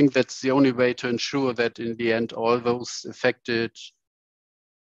 And I think that's the only way to ensure that in the end, all those affected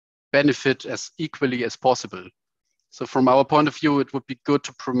benefit as equally as possible. So from our point of view, it would be good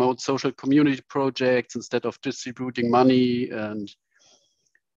to promote social community projects instead of distributing money, and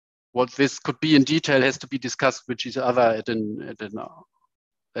what this could be in detail has to be discussed with each other at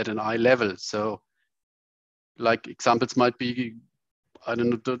an eye level. So like examples might be, I don't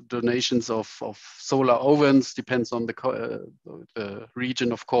know, donations of solar ovens, depends on the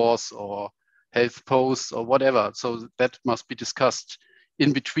region, of course, or health posts or whatever. So that must be discussed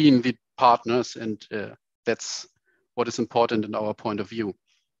in between the partners, and that's what is important in our point of view.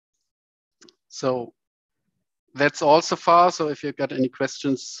 So that's all so far. So if you've got any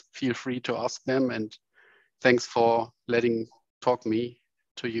questions, feel free to ask them. And thanks for letting talk me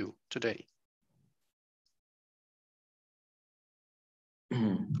to you today.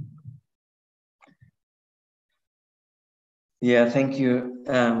 Yeah, thank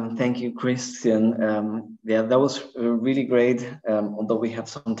you, Christian. Yeah, that was really great. Although we have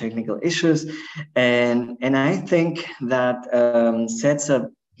some technical issues, and I think that sets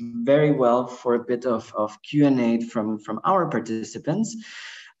up very well for a bit of Q&A from our participants.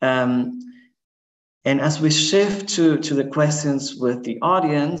 And as we shift to the questions with the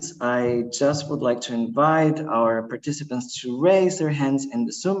audience, I just would like to invite our participants to raise their hands in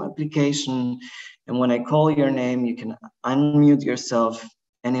the Zoom application. And when I call your name, you can unmute yourself.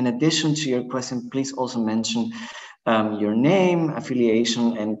 And in addition to your question, please also mention your name,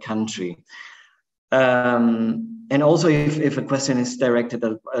 affiliation, and country. And also if a question is directed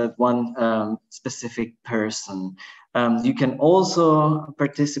at one specific person. You can also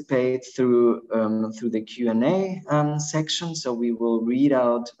participate through the Q&A section. So we will read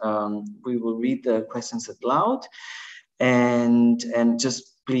the questions out loud, and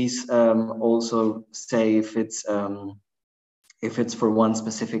just please also say if it's for one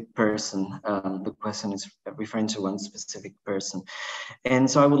specific person. The question is referring to one specific person. And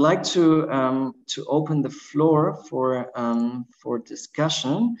so I would like to open the floor for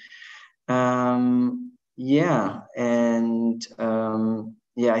discussion. Yeah, and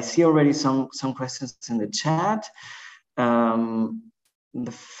yeah, I see already some questions in the chat.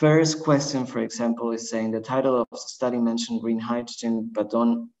 The first question, for example, is saying the title of the study mentioned green hydrogen, but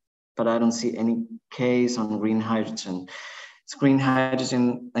I don't see any case on green hydrogen. Is green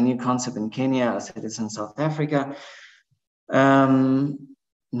hydrogen a new concept in Kenya as it is in South Africa?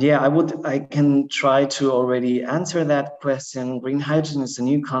 Yeah, I can try to already answer that question. Green hydrogen is a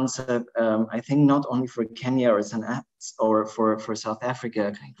new concept, I think not only for Kenya or for South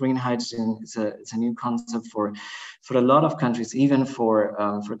Africa. Green hydrogen is a new concept for a lot of countries, even for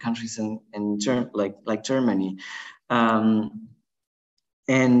countries like Germany.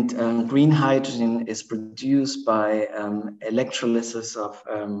 And green hydrogen is produced by electrolysis of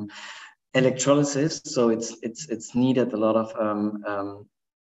electrolysis. So it's needed a lot of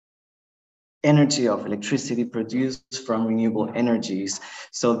energy of electricity produced from renewable energies.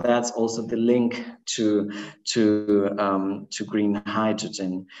 So that's also the link to green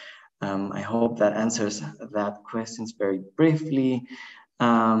hydrogen. I hope that answers that question very briefly.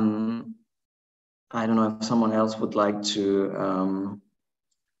 I don't know if someone else would like to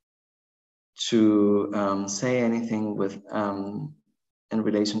say anything with in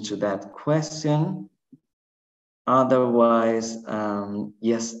relation to that question. Otherwise,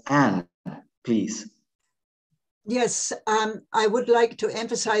 yes, Anne, please. Yes, I would like to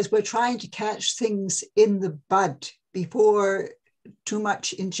emphasize we're trying to catch things in the bud before too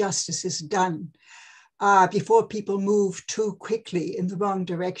much injustice is done, before people move too quickly in the wrong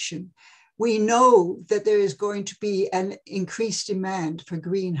direction. We know that there is going to be an increased demand for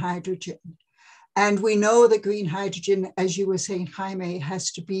green hydrogen. And we know that green hydrogen, as you were saying, Jaime,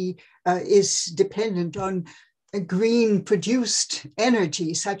 has to be, is dependent on a green produced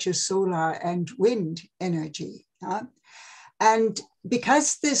energy, such as solar and wind energy. And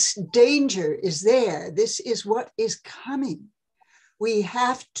because this danger is there, this is what is coming. We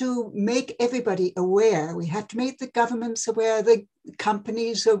have to make everybody aware. We have to make the governments aware, the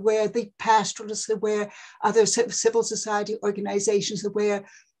companies aware, the pastoralists aware, other civil society organizations aware.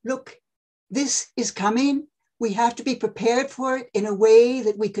 Look, this is coming. We have to be prepared for it in a way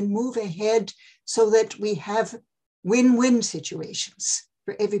that we can move ahead so that we have win-win situations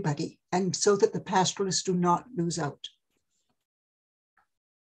for everybody, and so that the pastoralists do not lose out.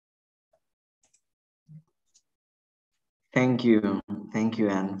 Thank you,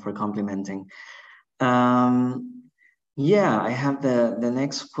 Anne, for complimenting. Yeah, I have the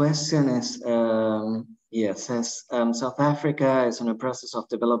next question is, yeah, says South Africa is in the process of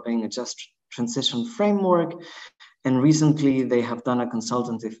developing a just transition framework, and recently they have done a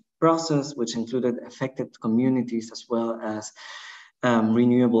consultative process which included affected communities as well as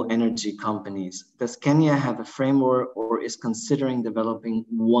renewable energy companies. Does Kenya have a framework or is considering developing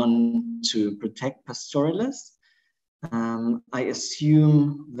one to protect pastoralists? I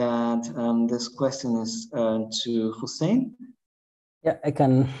assume that this question is to Hussein. Yeah, I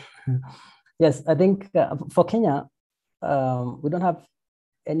can. Yes, I think for Kenya, we don't have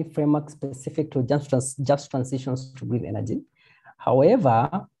any framework specific to just transitions to green energy.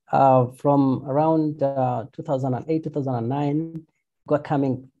 However, from around 2008, 2009, got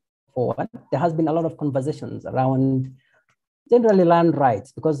coming forward, there has been a lot of conversations around generally land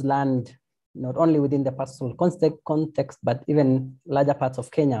rights, because land, not only within the pastoral context, but even larger parts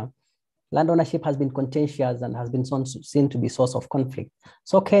of Kenya, land ownership has been contentious and has been seen to be source of conflict.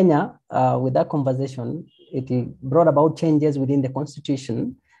 So Kenya, with that conversation, it brought about changes within the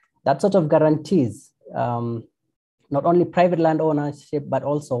constitution that sort of guarantees not only private land ownership, but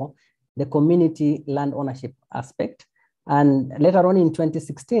also the community land ownership aspect. And later on in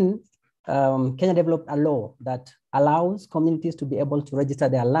 2016, Kenya developed a law that allows communities to be able to register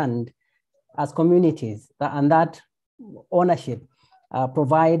their land as communities, and that ownership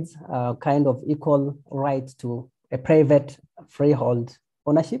provides a kind of equal right to a private freehold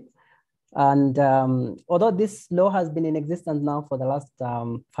ownership. And although this law has been in existence now for the last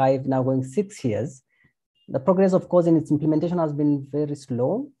 5, now going 6 years, the progress, of course, in its implementation has been very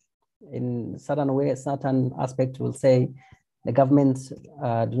slow. In certain ways, certain aspects will say the governments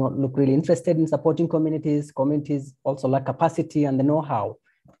do not look really interested in supporting communities. Communities also lack capacity and the know-how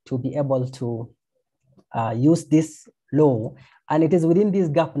to be able to use this law. And it is within this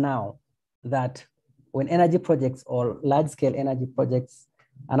gap now that when energy projects or large-scale energy projects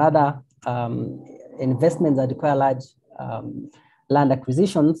and other investments that require large land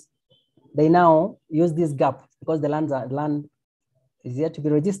acquisitions, they now use this gap because the land is yet to be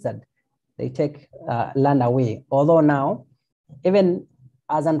registered. They take land away. Although now, even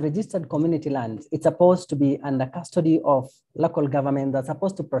as unregistered community lands, it's supposed to be under custody of local government that's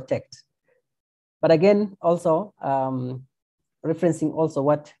supposed to protect. But again, also referencing also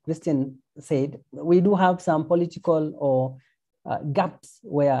what Christian said, we do have some political or gaps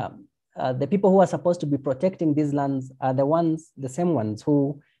where the people who are supposed to be protecting these lands are the same ones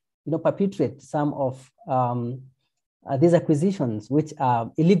who, perpetuate some of these acquisitions, which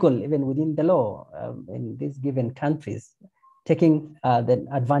are illegal even within the law in these given countries, taking the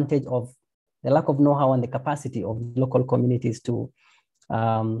advantage of the lack of know-how and the capacity of local communities to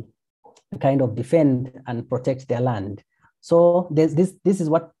kind of defend and protect their land. So this is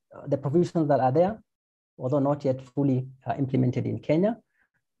what the provisions that are there, although not yet fully implemented in Kenya.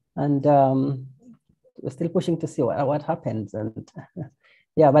 And we're still pushing to see what happens. And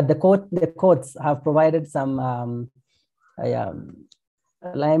yeah, but the courts have provided some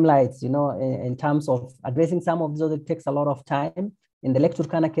limelights, in terms of addressing some of those. It takes a lot of time. In the Lake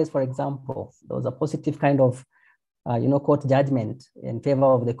Turkana case, for example, there was a positive kind of, court judgment in favor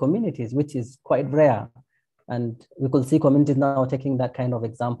of the communities, which is quite rare. And we could see communities now taking that kind of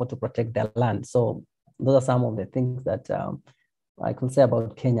example to protect their land. So those are some of the things that I can say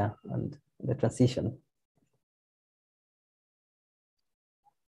about Kenya and the transition.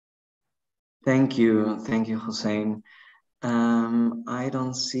 Thank you, Hussein. I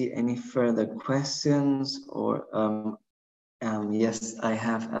don't see any further questions, or yes, I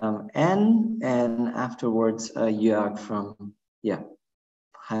have Anne, and afterwards Jörg from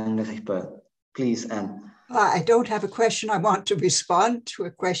Heinrich-Böll. Please, Anne. I don't have a question. I want to respond to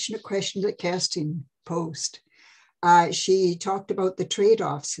a question that Kerstin posed. She talked about the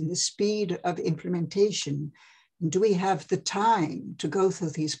trade-offs and the speed of implementation. Do we have the time to go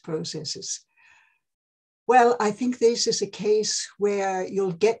through these processes? Well, I think this is a case where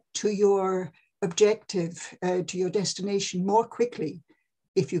you'll get to your objective, to your destination more quickly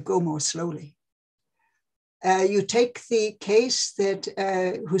if you go more slowly. You take the case that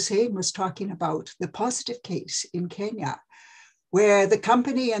Hussein was talking about, the positive case in Kenya, where the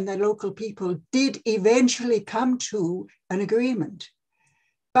company and the local people did eventually come to an agreement.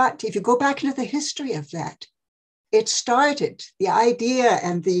 But if you go back into the history of that, it started, the idea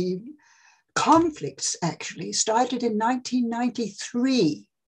and the conflicts actually started in 1993.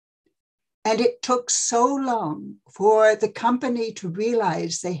 And it took so long for the company to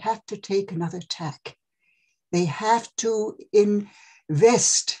realize they have to take another tack. They have to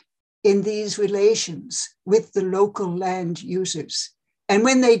invest in these relations with the local land users. And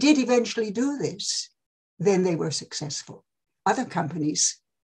when they did eventually do this, then they were successful. Other companies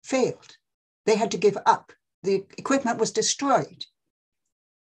failed. They had to give up. The equipment was destroyed.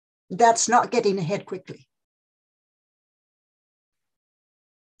 That's not getting ahead quickly.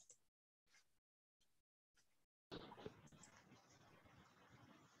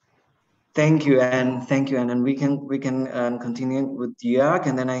 Thank you, Anne. And we can continue with Jörg,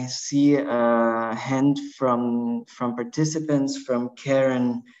 and then I see a hand from participants, from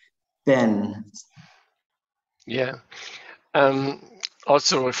Karen Ben. Yeah.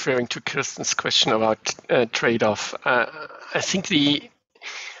 Also referring to Kirsten's question about trade-off, I think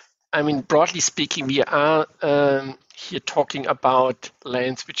broadly speaking, we are here talking about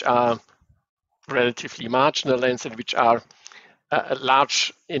lands which are relatively marginal lands and which are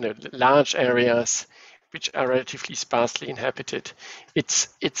large areas which are relatively sparsely inhabited. It's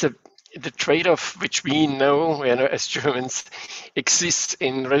the trade-off which we know as Germans exists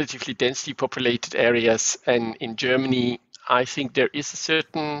in relatively densely populated areas, and in Germany I think there is a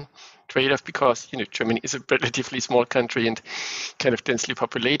certain trade-off because Germany is a relatively small country and kind of densely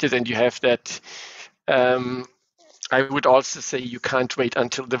populated, and you have that. I would also say you can't wait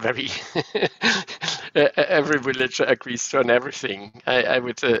until the very every villager agrees on everything. I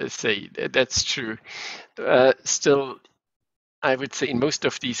would say that's true. Still, I would say in most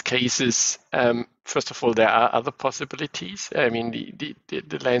of these cases, first of all, there are other possibilities. I mean,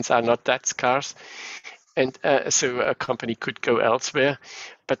 the lands are not that scarce, and so a company could go elsewhere.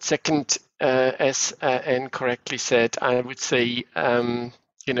 But second, as Anne correctly said, I would say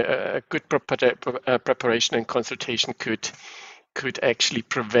a good preparation and consultation could actually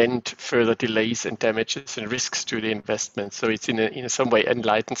prevent further delays and damages and risks to the investment. So it's in some way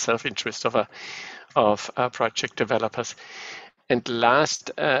enlightened self-interest of project developers. And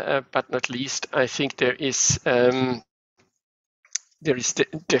last but not least, I think there is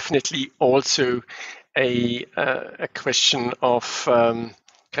definitely also a question of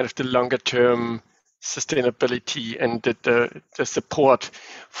kind of the longer term sustainability and the support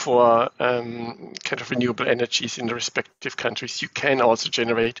for kind of renewable energies in the respective countries. You can also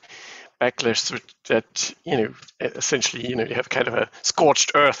generate backlash that essentially you have kind of a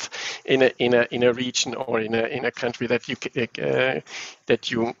scorched earth in a region or in a country that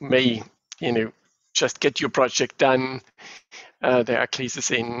you may just get your project done. There are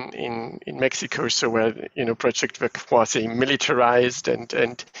cases in Mexico, so where project were quasi militarized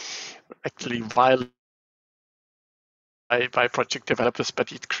and actually violated by project developers,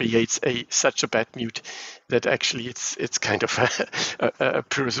 but it creates such a bad mood that actually it's kind of a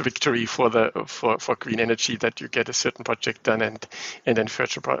pyrrhus victory for green energy, that you get a certain project done and then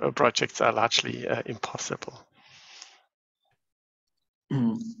future projects are largely impossible.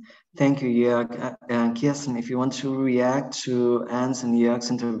 Thank you, Jörg. Kirsten, if you want to react to Anne's and Jörg's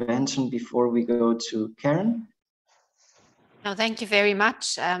intervention before we go to Karen. No, thank you very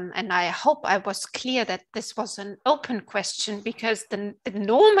much. And I hope I was clear that this was an open question, because the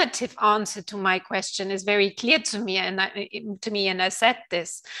normative answer to my question is very clear to me. And I said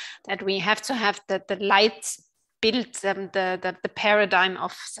this, that we have to have the light built, the paradigm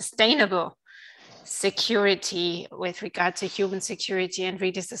of sustainable security with regard to human security and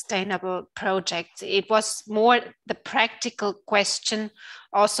really sustainable projects. It was more the practical question,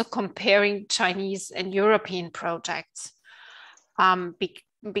 also comparing Chinese and European projects.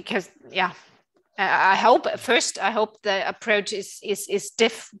 Because I hope the approach is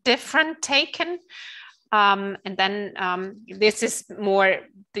different taken, and then this is more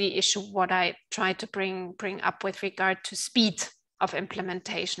the issue what I try to bring up with regard to speed of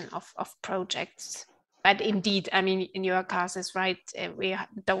implementation of projects. But indeed, I mean, in your case is right, we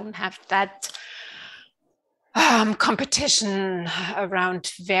don't have that competition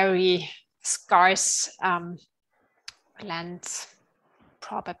around very scarce lands,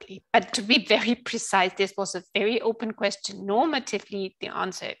 probably. But to be very precise, this was a very open question. Normatively, the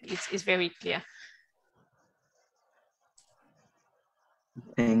answer is very clear.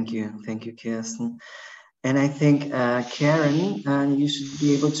 Thank you, Kirsten. And I think, Karen, you should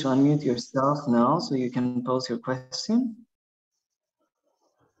be able to unmute yourself now so you can pose your question.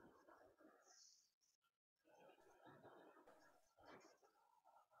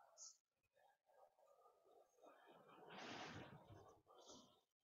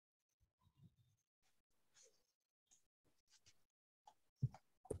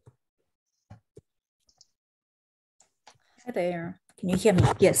 Hi there. Can you hear me?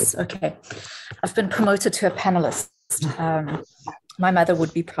 Yes. Okay. I've been promoted to a panelist. My mother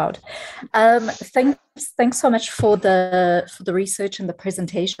would be proud. Thanks so much for the research and the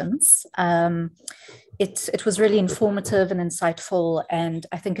presentations. It was really informative and insightful, and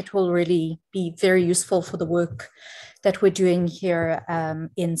I think it will really be very useful for the work that we're doing here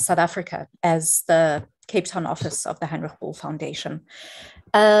in South Africa as the Cape Town office of the Heinrich-Böll Foundation.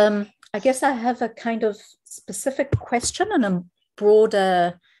 I guess I have a kind of specific question and a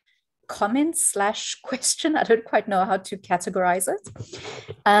broader comment / question. I don't quite know how to categorize it,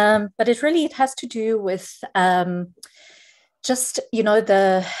 but it has to do with just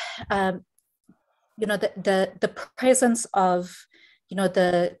the presence of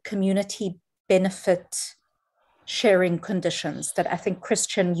the community benefit sharing conditions that I think,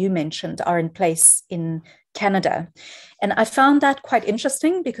 Christian, you mentioned are in place in Canada. And I found that quite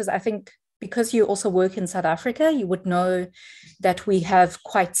interesting, because I think because you also work in South Africa, you would know that we have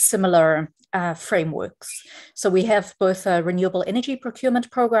quite similar frameworks. So we have both a renewable energy procurement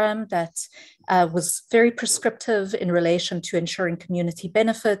program that was very prescriptive in relation to ensuring community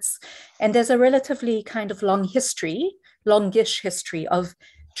benefits. And there's a relatively kind of longish history of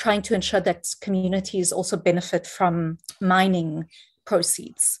trying to ensure that communities also benefit from mining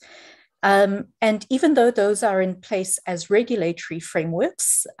proceeds. And even though those are in place as regulatory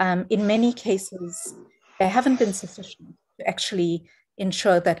frameworks, in many cases, they haven't been sufficient to actually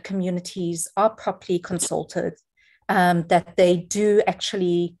ensure that communities are properly consulted, that they do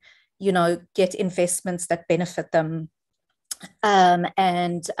actually, get investments that benefit them,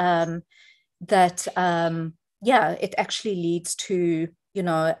 that yeah, it actually leads to, you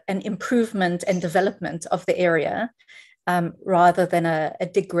know, an improvement and development of the area rather than a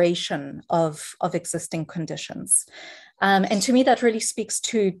degradation of existing conditions. And to me, that really speaks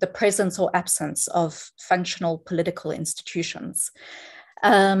to the presence or absence of functional political institutions.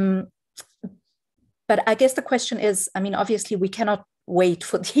 But I guess the question is, I mean, obviously we cannot wait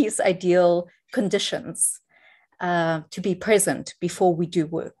for these ideal conditions to be present before we do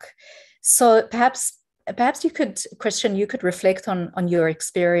work. So perhaps you could, Christian, you could reflect on your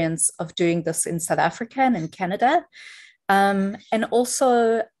experience of doing this in South Africa and in Canada, and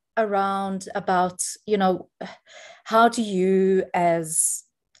also around about, you know, how do you as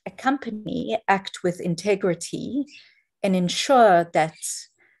a company act with integrity and ensure that,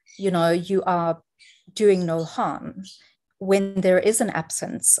 you know, you are doing no harm when there is an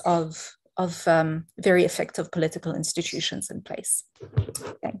absence of very effective political institutions in place.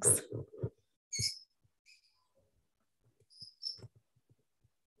 Thanks.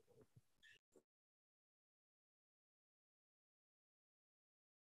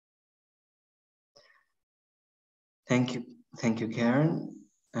 Thank you, Karen.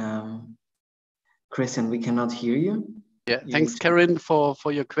 Christian, we cannot hear you. Yeah, thanks, Karen, for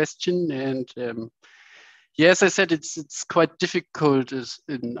your question. And yeah, as I said, it's quite difficult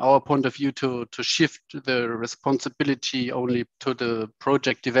in our point of view to shift the responsibility only to the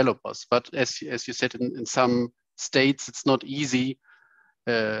project developers. But as you said, in some states, it's not easy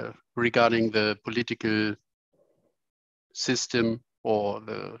regarding the political system or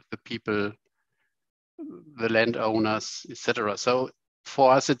the people, the landowners, etc. So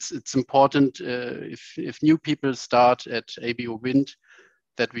for us, it's important if new people start at ABO Wind,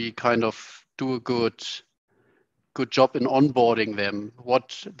 that we kind of do a good job in onboarding them,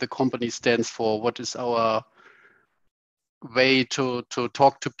 what the company stands for, what is our way to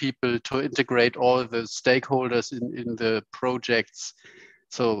talk to people, to integrate all the stakeholders in the projects.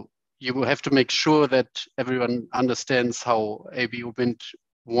 So you will have to make sure that everyone understands how ABO Wind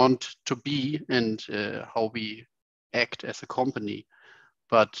want to be and how we act as a company.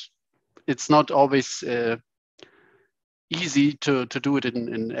 But it's not always easy to do it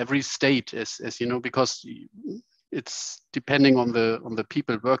in every state, as you know, because it's depending on the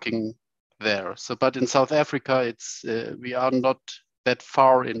people working there. So, but in South Africa, it's we are not that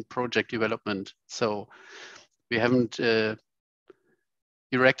far in project development. So we haven't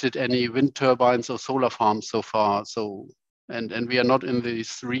erected any wind turbines or solar farms so far. So, and we are not in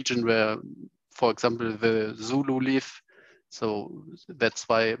this region where, for example, the Zulu live. So that's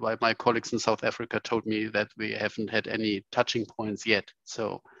why my colleagues in South Africa told me that we haven't had any touching points yet.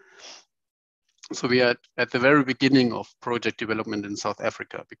 So we are at the very beginning of project development in South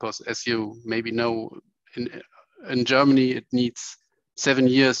Africa, because as you maybe know, in Germany, it needs 7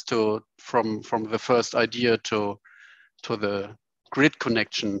 years from the first idea to the grid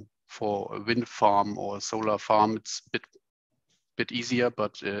connection for a wind farm or a solar farm. It's a bit easier,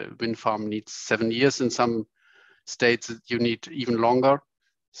 but a wind farm needs 7 years. In some states, you need even longer.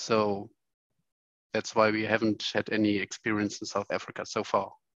 So that's why we haven't had any experience in South Africa so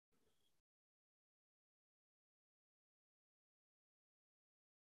far.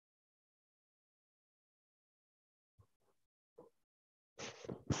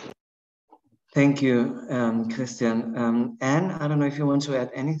 Thank you, Christian. Anne, I don't know if you want to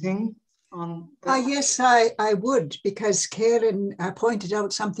add anything on that? Yes, I would, because Karen pointed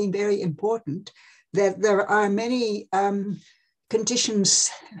out something very important, that there are many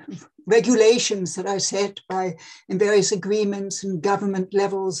conditions, regulations that are set in various agreements and government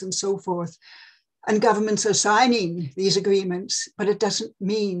levels and so forth. And governments are signing these agreements, but it doesn't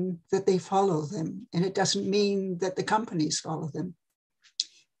mean that they follow them. And it doesn't mean that the companies follow them.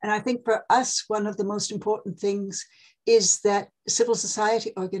 And I think for us, one of the most important things is that civil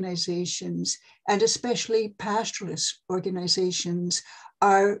society organizations, and especially pastoralist organizations,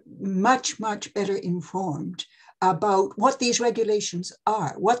 are much, much better informed about what these regulations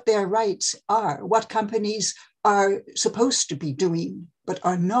are, what their rights are, what companies are supposed to be doing, but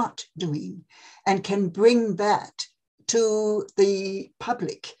are not doing, and can bring that to the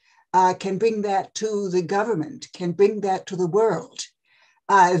public, can bring that to the government, can bring that to the world,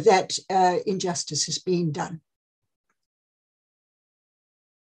 that injustice is being done.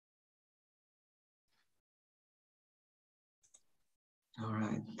 All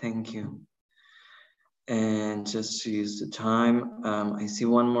right, thank you. And just to use the time, I see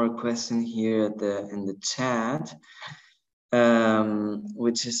one more question here in the chat,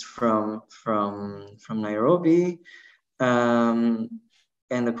 which is from Nairobi. And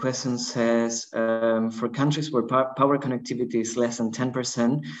And the question says, for countries where power connectivity is less than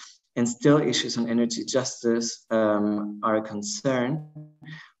 10% and still issues on energy justice are a concern,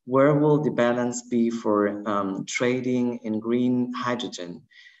 where will the balance be for trading in green hydrogen?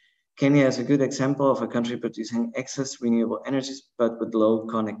 Kenya is a good example of a country producing excess renewable energies, but with low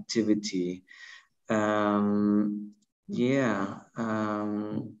connectivity.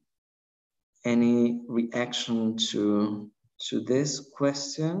 Any reaction to this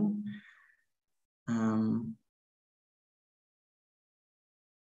question?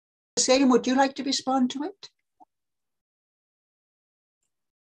 Hussein, would you like to respond to it?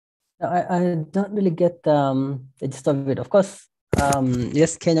 I don't really get the gist of it. Of course,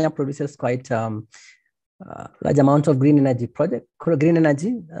 yes, Kenya produces quite large amount of green energy green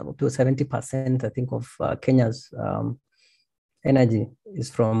energy, up to 70%, I think, of Kenya's energy is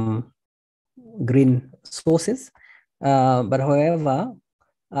from green sources. But however,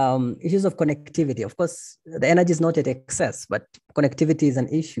 issues of connectivity, of course, the energy is not at excess, but connectivity is an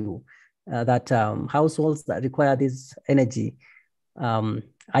issue that households that require this energy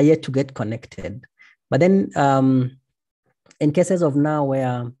are yet to get connected. But then in cases of now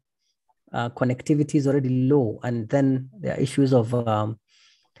where connectivity is already low, and then there are issues of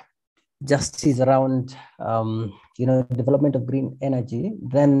justice around development of green energy,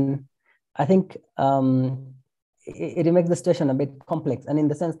 then I think it makes the situation a bit complex. And in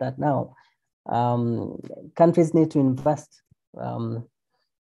the sense that now countries need to invest in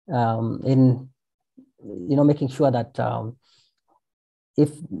making sure that if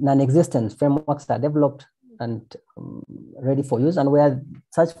non-existent frameworks are developed and ready for use, and where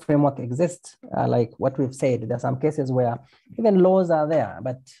such framework exists, like what we've said, there are some cases where even laws are there,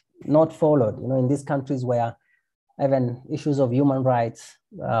 but not followed, in these countries where even issues of human rights,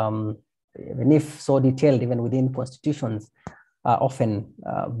 even if so detailed, even within constitutions, are often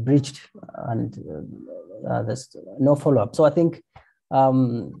breached, and there's no follow-up. So I think,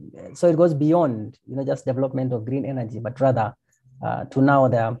 so it goes beyond, just development of green energy, but rather to now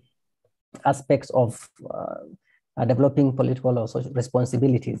the aspects of developing political or social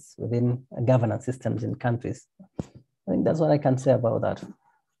responsibilities within governance systems in countries. I think that's what I can say about that.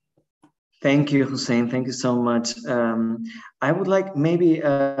 Thank you, Hussein. Thank you so much. I would like maybe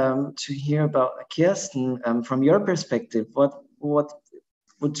to hear about Kirsten, from your perspective. What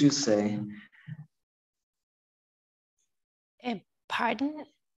would you say? Pardon?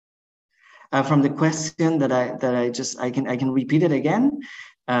 From the question that I can repeat it again.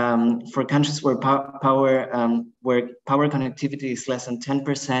 For countries where power connectivity is less than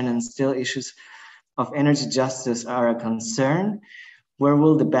 10% and still issues of energy justice are a concern, where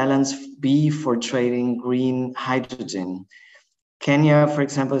will the balance be for trading green hydrogen? Kenya, for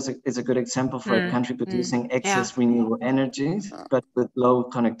example, is a good example for a country producing excess renewable energies, but with low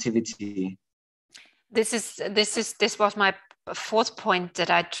connectivity. This was my fourth point that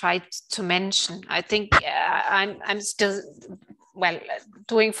I tried to mention. I think I'm still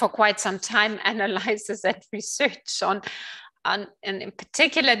doing for quite some time analysis and research on and in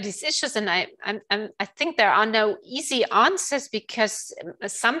particular these issues, and I think there are no easy answers, because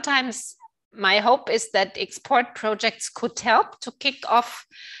sometimes my hope is that export projects could help to kick off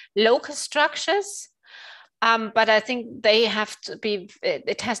local structures, but I think they have to be.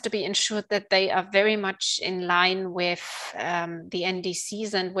 It has to be ensured that they are very much in line with the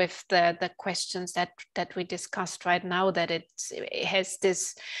NDCs and with the questions that we discussed right now. That it has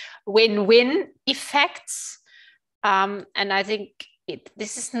this win-win effects. And I think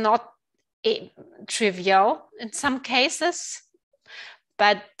this is not trivial in some cases,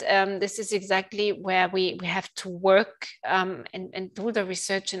 but this is exactly where we have to work and do the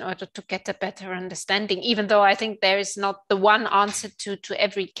research in order to get a better understanding, even though I think there is not the one answer to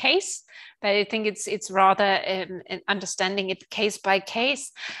every case, but I think it's rather understanding it case by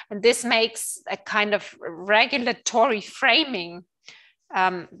case. And this makes a kind of regulatory framing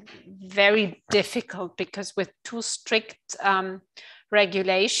very difficult, because with too strict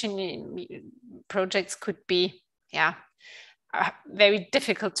regulation, projects could be very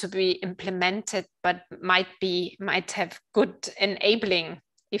difficult to be implemented, but might have good enabling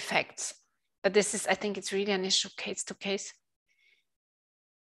effects. But this is, I think it's really an issue case to case.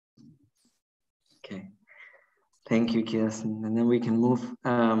 Okay, thank you, Kirsten. And then we can move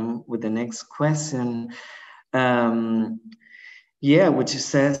with the next question. Which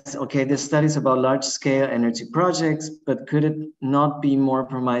says, okay, this study is about large-scale energy projects, but could it not be more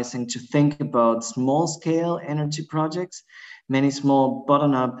promising to think about small-scale energy projects, many small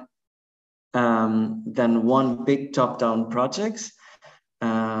bottom-up than one big top-down projects?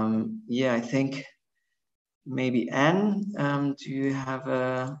 I think maybe Anne, do you have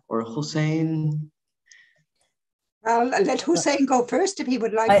or Hussein? I'll let Hussein go first if he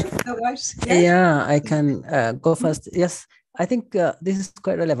would like to. Otherwise, yes? Yeah, I can go first. Yes, I think this is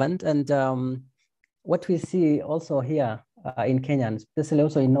quite relevant. And what we see also here in Kenya, especially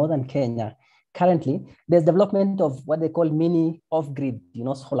also in northern Kenya, currently, there's development of what they call mini off-grid,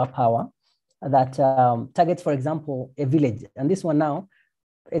 solar power that targets, for example, a village. And this one now,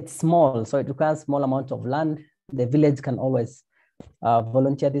 it's small, so it requires small amount of land. The village can always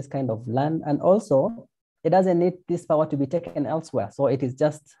volunteer this kind of land. And also, it doesn't need this power to be taken elsewhere. So it is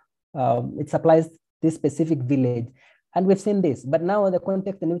just, it supplies this specific village. And we've seen this, but now the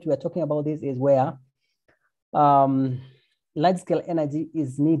context in which we are talking about this is where large-scale energy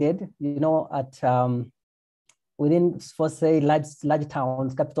is needed, at within, for say, large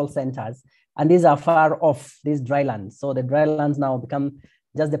towns, capital centers, and these are far off these dry lands. So the dry lands now become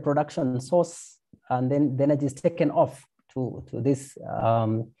just the production source, and then the energy is taken off to this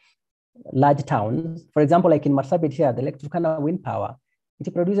large towns. For example, like in Marsabit here, the Lake Turkana wind power,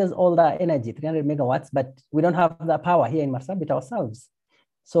 it produces all the energy, 300 megawatts, but we don't have the power here in Marsabit ourselves.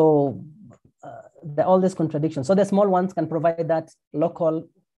 So all these contradictions. So the small ones can provide that localized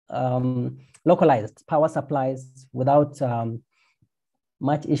power supplies without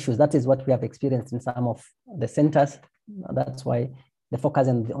much issues. That is what we have experienced in some of the centers. That's why the focus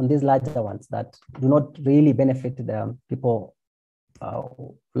on these larger ones that do not really benefit the people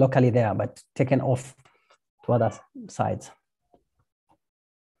locally there, but taken off to other sides.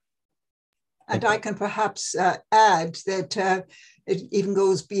 And I can perhaps add that it even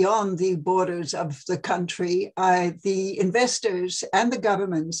goes beyond the borders of the country. The investors and the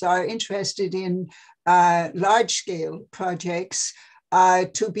governments are interested in large-scale projects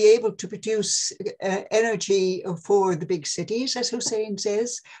to be able to produce energy for the big cities, as Hussein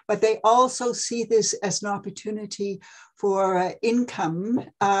says, but they also see this as an opportunity for income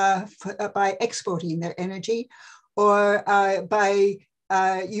by exporting their energy or by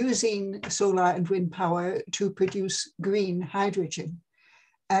using solar and wind power to produce green hydrogen.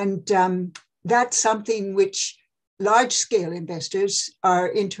 And that's something which large-scale investors are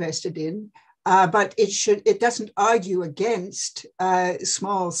interested in, but it doesn't argue against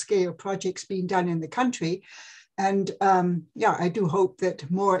small-scale projects being done in the country. And yeah, I do hope that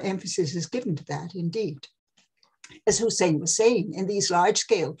more emphasis is given to that indeed. As Hussein was saying, in these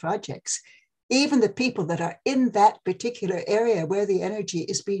large-scale projects, even the people that are in that particular area where the energy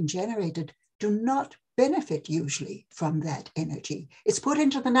is being generated do not benefit usually from that energy. It's put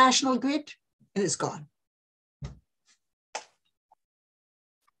into the national grid and it's gone.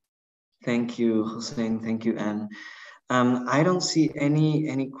 Thank you, Hussein. Thank you, Anne. I don't see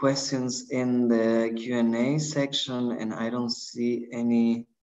any questions in the Q&A section, and I don't see any.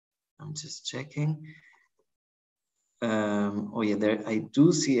 I'm just checking. Oh yeah, there I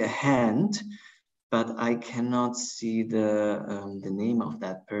do see a hand, but I cannot see the name of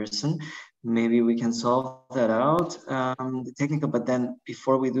that person. Maybe we can solve that out, the technical. But then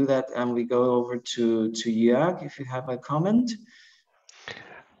before we do that, we go over to Jörg, if you have a comment.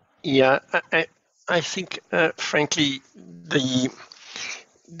 Yeah, I think, frankly, the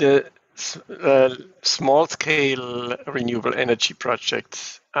small-scale renewable energy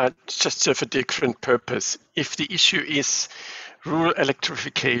projects just serve a different purpose. If the issue is rural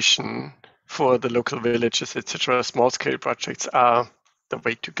electrification for the local villages, etc., small-scale projects are the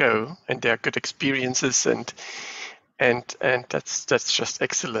way to go, and they are good experiences, and that's just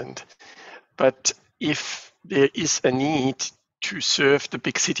excellent. But if there is a need to serve the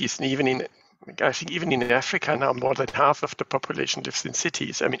big cities, and even I think even in Africa now, more than half of the population lives in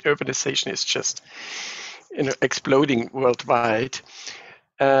cities. I mean, urbanization is just exploding worldwide.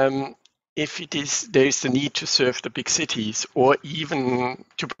 If there is the need to serve the big cities, or even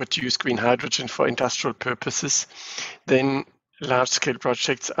to produce green hydrogen for industrial purposes, then large-scale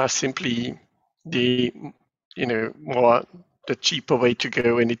projects are simply the cheaper way to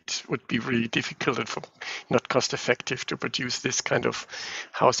go, and it would be really difficult and not cost effective to produce this kind of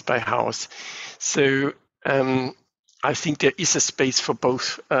house by house. So I think there is a space for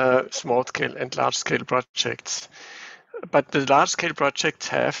both small scale and large scale projects, but the large scale projects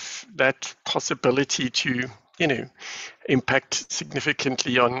have that possibility to impact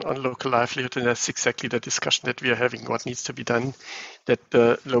significantly on local livelihood, and that's exactly the discussion that we are having. What needs to be done that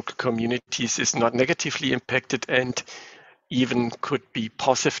the local communities is not negatively impacted and even could be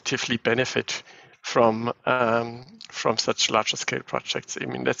positively benefit from such larger scale projects. I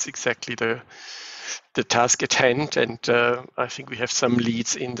mean, that's exactly the task at hand, and I think we have some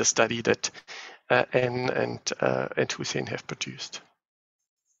leads in the study that Anne and Hussein have produced.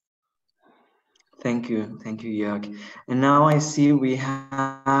 Thank you, Jörg. And now I see we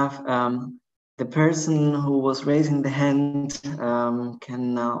have the person who was raising the hand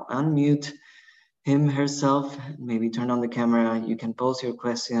can now unmute him, herself, maybe turn on the camera. You can pose your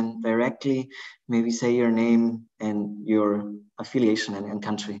question directly, maybe say your name and your affiliation and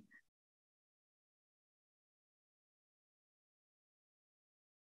country.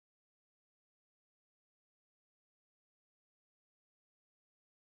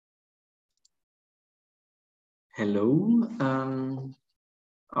 Hello,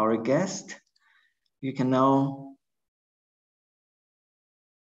 our guest. You can now.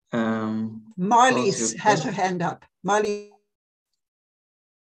 Marlies has her hand up. Marlies.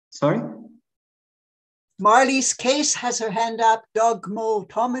 Sorry? Marlies Case has her hand up. Dogmo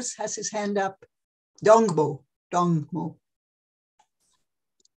Thomas has his hand up. Dongmo.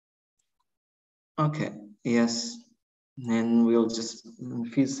 Okay, yes. And we'll just, in a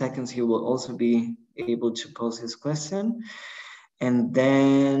few seconds, he will also be able to pose his question. And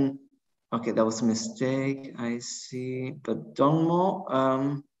then, okay, that was a mistake, I see. But Dongmo,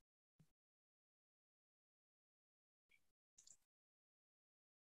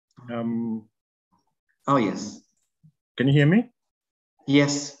 oh, yes. Can you hear me?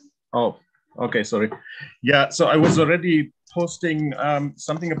 Yes. Oh, okay, sorry. Yeah, so I was already posting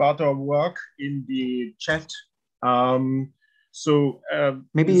something about our work in the chat.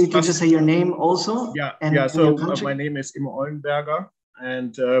 Maybe you can just say your name also. Yeah. So my name is Immo Eulenberger,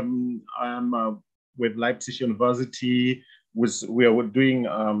 and I'm with Leipzig University. We are doing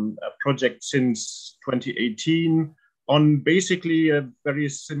a project since 2018 on basically a very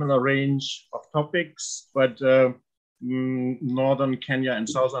similar range of topics, but northern Kenya and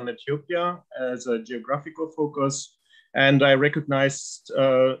southern Ethiopia as a geographical focus. And I recognized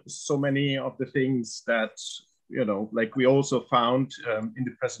so many of the things that, like we also found in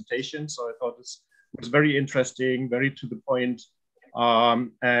the presentation. So I thought this was very interesting, very to the point.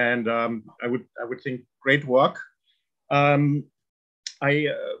 And I would think great work. I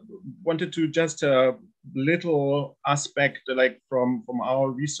wanted to just a little aspect like from our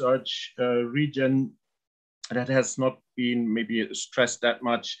research region that has not been maybe stressed that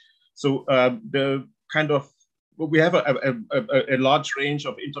much. So the kind of, we have a large range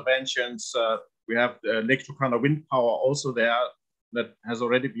of interventions. We have Lake Turkana wind power also there that has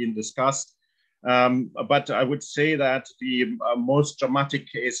already been discussed. But I would say that the most dramatic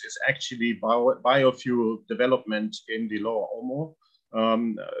case is actually biofuel development in the Lower Omo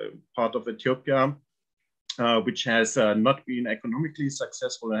part of Ethiopia, which has not been economically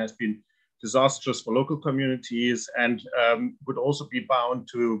successful and has been disastrous for local communities, and would also be bound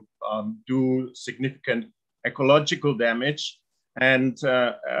to do significant ecological damage. And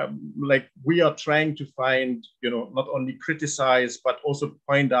like we are trying to find, not only criticize, but also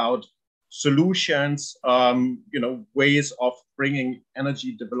point out solutions, ways of bringing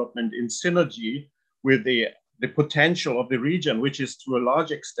energy development in synergy with the potential of the region, which is to a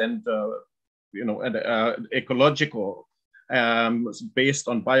large extent, ecological, based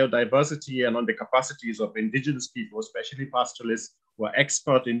on biodiversity and on the capacities of indigenous people, especially pastoralists, who are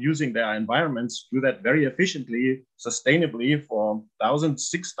expert in using their environments, do that very efficiently, sustainably for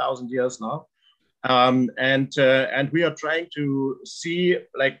 6,000 years now. And we are trying to see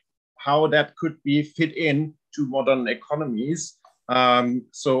like how that could be fit in to modern economies. And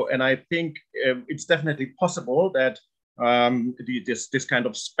I think it's definitely possible that this kind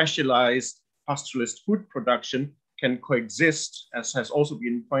of specialized pastoralist food production can coexist, as has also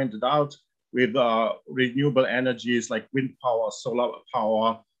been pointed out, with renewable energies like wind power, solar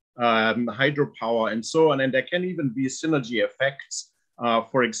power, hydropower, and so on. And there can even be synergy effects.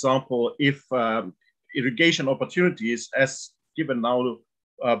 For example, if irrigation opportunities, as given now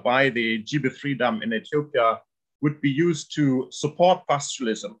by the GB3 dam in Ethiopia, would be used to support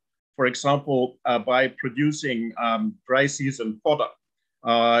pastoralism, for example, by producing dry season fodder.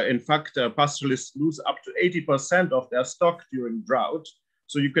 In fact, pastoralists lose up to 80% of their stock during drought.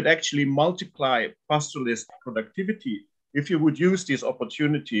 So you could actually multiply pastoralist productivity if you would use these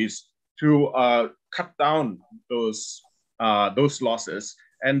opportunities to cut down those losses.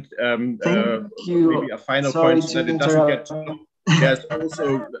 And maybe a final point so that it doesn't get. There's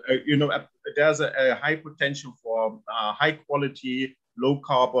also, there's a high potential for high quality, low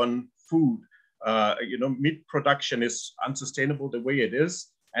carbon food. Meat production is unsustainable the way it is.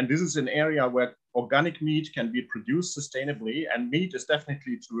 And this is an area where organic meat can be produced sustainably, and meat is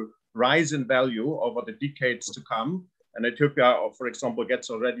definitely to rise in value over the decades to come. And Ethiopia, for example, gets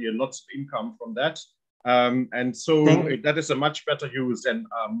already a lot of income from that. And so that is a much better use than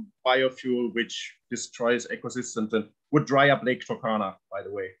biofuel, which destroys ecosystems and would dry up Lake Turkana, by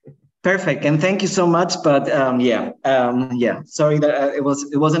the way. Perfect, and thank you so much. But sorry that it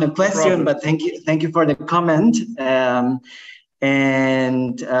wasn't a question, but thank you for the comment.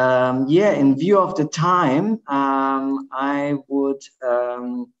 In view of the time, I would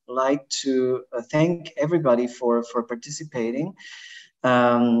like to thank everybody for participating.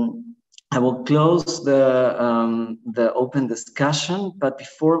 I will close the open discussion, but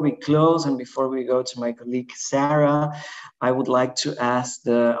before we close and before we go to my colleague Sarah, I would like to ask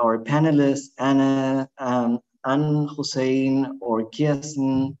our panelists, Anna, Anne, Hussein, or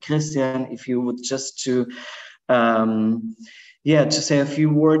Kirsten, Christian, if you would just to say a few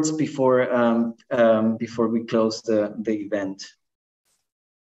words before we close the event.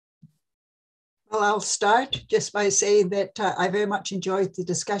 Well, I'll start just by saying that I very much enjoyed the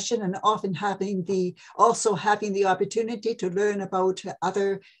discussion, and often having the opportunity to learn about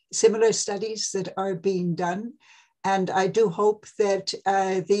other similar studies that are being done. And I do hope that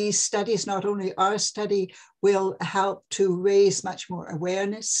these studies, not only our study, will help to raise much more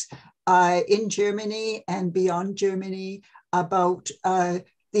awareness in Germany and beyond Germany about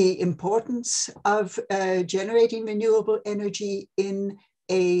the importance of generating renewable energy in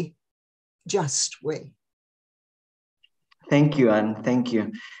a just way. Thank you, Anne. Thank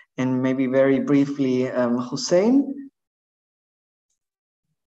you. And maybe very briefly, Hussein.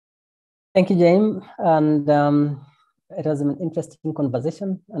 Thank you, James. And it was an interesting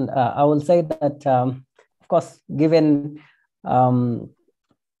conversation. And I will say that, of course, given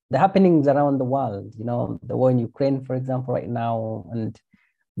the happenings around the world, the war in Ukraine, for example, right now, and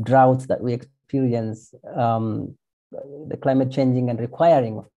droughts that we experience, the climate changing and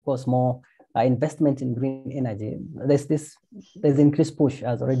requiring, of course, more investment in green energy. There's increased push,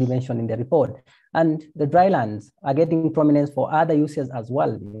 as already mentioned in the report, and the dry lands are getting prominence for other uses as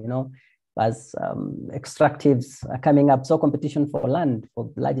well. As extractives are coming up, so competition for land for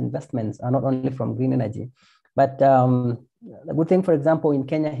large investments are not only from green energy, but the good thing, for example, in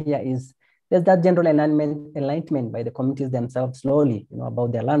Kenya here is there's that general enlightenment by the communities themselves slowly,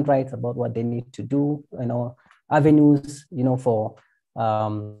 about their land rights, about what they need to do, avenues, for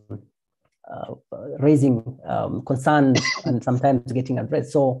raising concerns and sometimes getting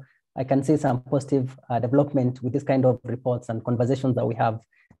addressed. So I can see some positive development with this kind of reports and conversations that we have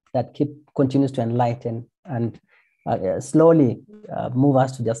that continues to enlighten and slowly move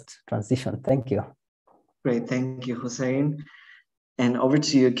us to just transition. Thank you. Great, thank you, Hussein. And over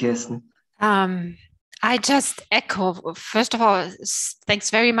to you, Kirsten. I just echo, first of all, thanks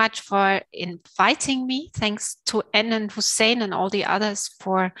very much for inviting me. Thanks to Anne and Hussein and all the others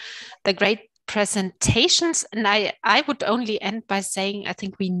for the great presentations. And I would only end by saying, I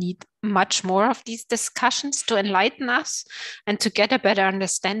think we need much more of these discussions to enlighten us and to get a better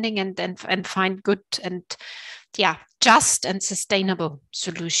understanding and find good and just and sustainable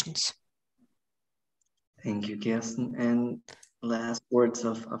solutions. Thank you, Kirsten. And last words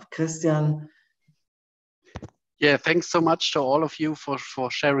of Christian. Yeah, thanks so much to all of you for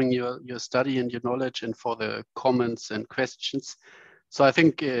sharing your study and your knowledge and for the comments and questions. So I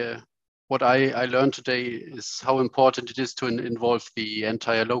think what I learned today is how important it is to involve the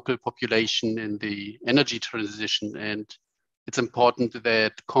entire local population in the energy transition. And it's important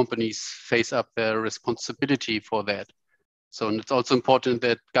that companies face up their responsibility for that. So and it's also important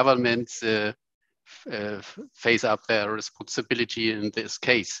that governments face up their responsibility in this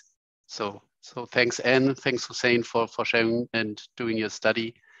case. So thanks, Anne, thanks, Hussein, for sharing and doing your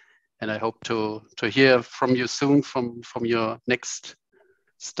study. And I hope to hear from you soon from your next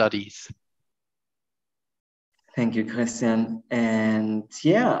studies. Thank you, Christian. And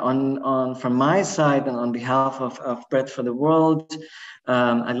on from my side and on behalf of Bread for the World,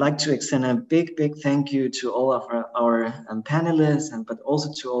 I'd like to extend a big thank you to all of our panelists, but also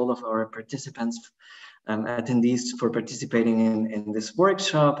to all of our participants, attendees, for participating in this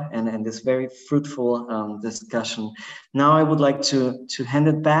workshop and this very fruitful discussion. Now I would like to hand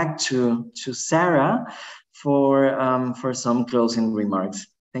it back to Sarah for some closing remarks.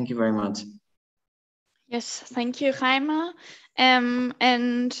 Thank you very much. Yes, thank you, Reimer.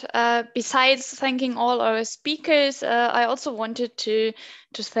 Besides thanking all our speakers, I also wanted to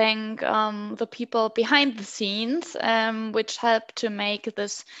thank the people behind the scenes, which helped to make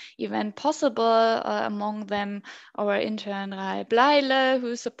this event possible. Among them, our intern Rai Bleile,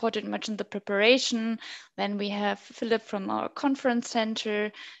 who supported much in the preparation. Then we have Philip from our conference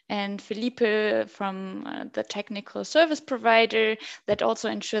center and Felipe from the technical service provider that also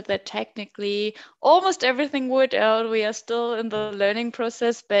ensured that technically almost everything worked out. We are still in the learning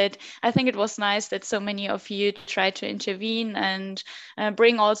process, but I think it was nice that so many of you tried to intervene and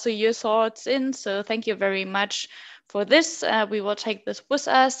bring also your thoughts in. So thank you very much for this, we will take this with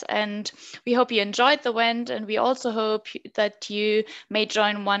us, and we hope you enjoyed the event, and we also hope that you may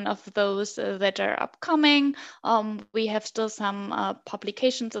join one of those that are upcoming. We have still some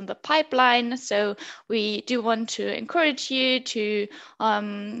publications in the pipeline, so we do want to encourage you to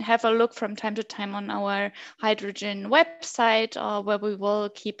have a look from time to time on our hydrogen website, where we will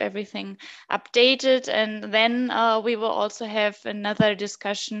keep everything updated, and then we will also have another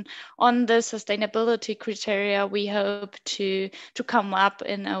discussion on the sustainability criteria we hope to come up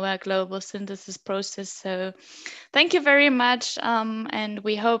in our global synthesis process. So thank you very much, and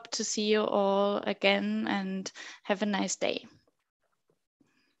we hope to see you all again, and have a nice day.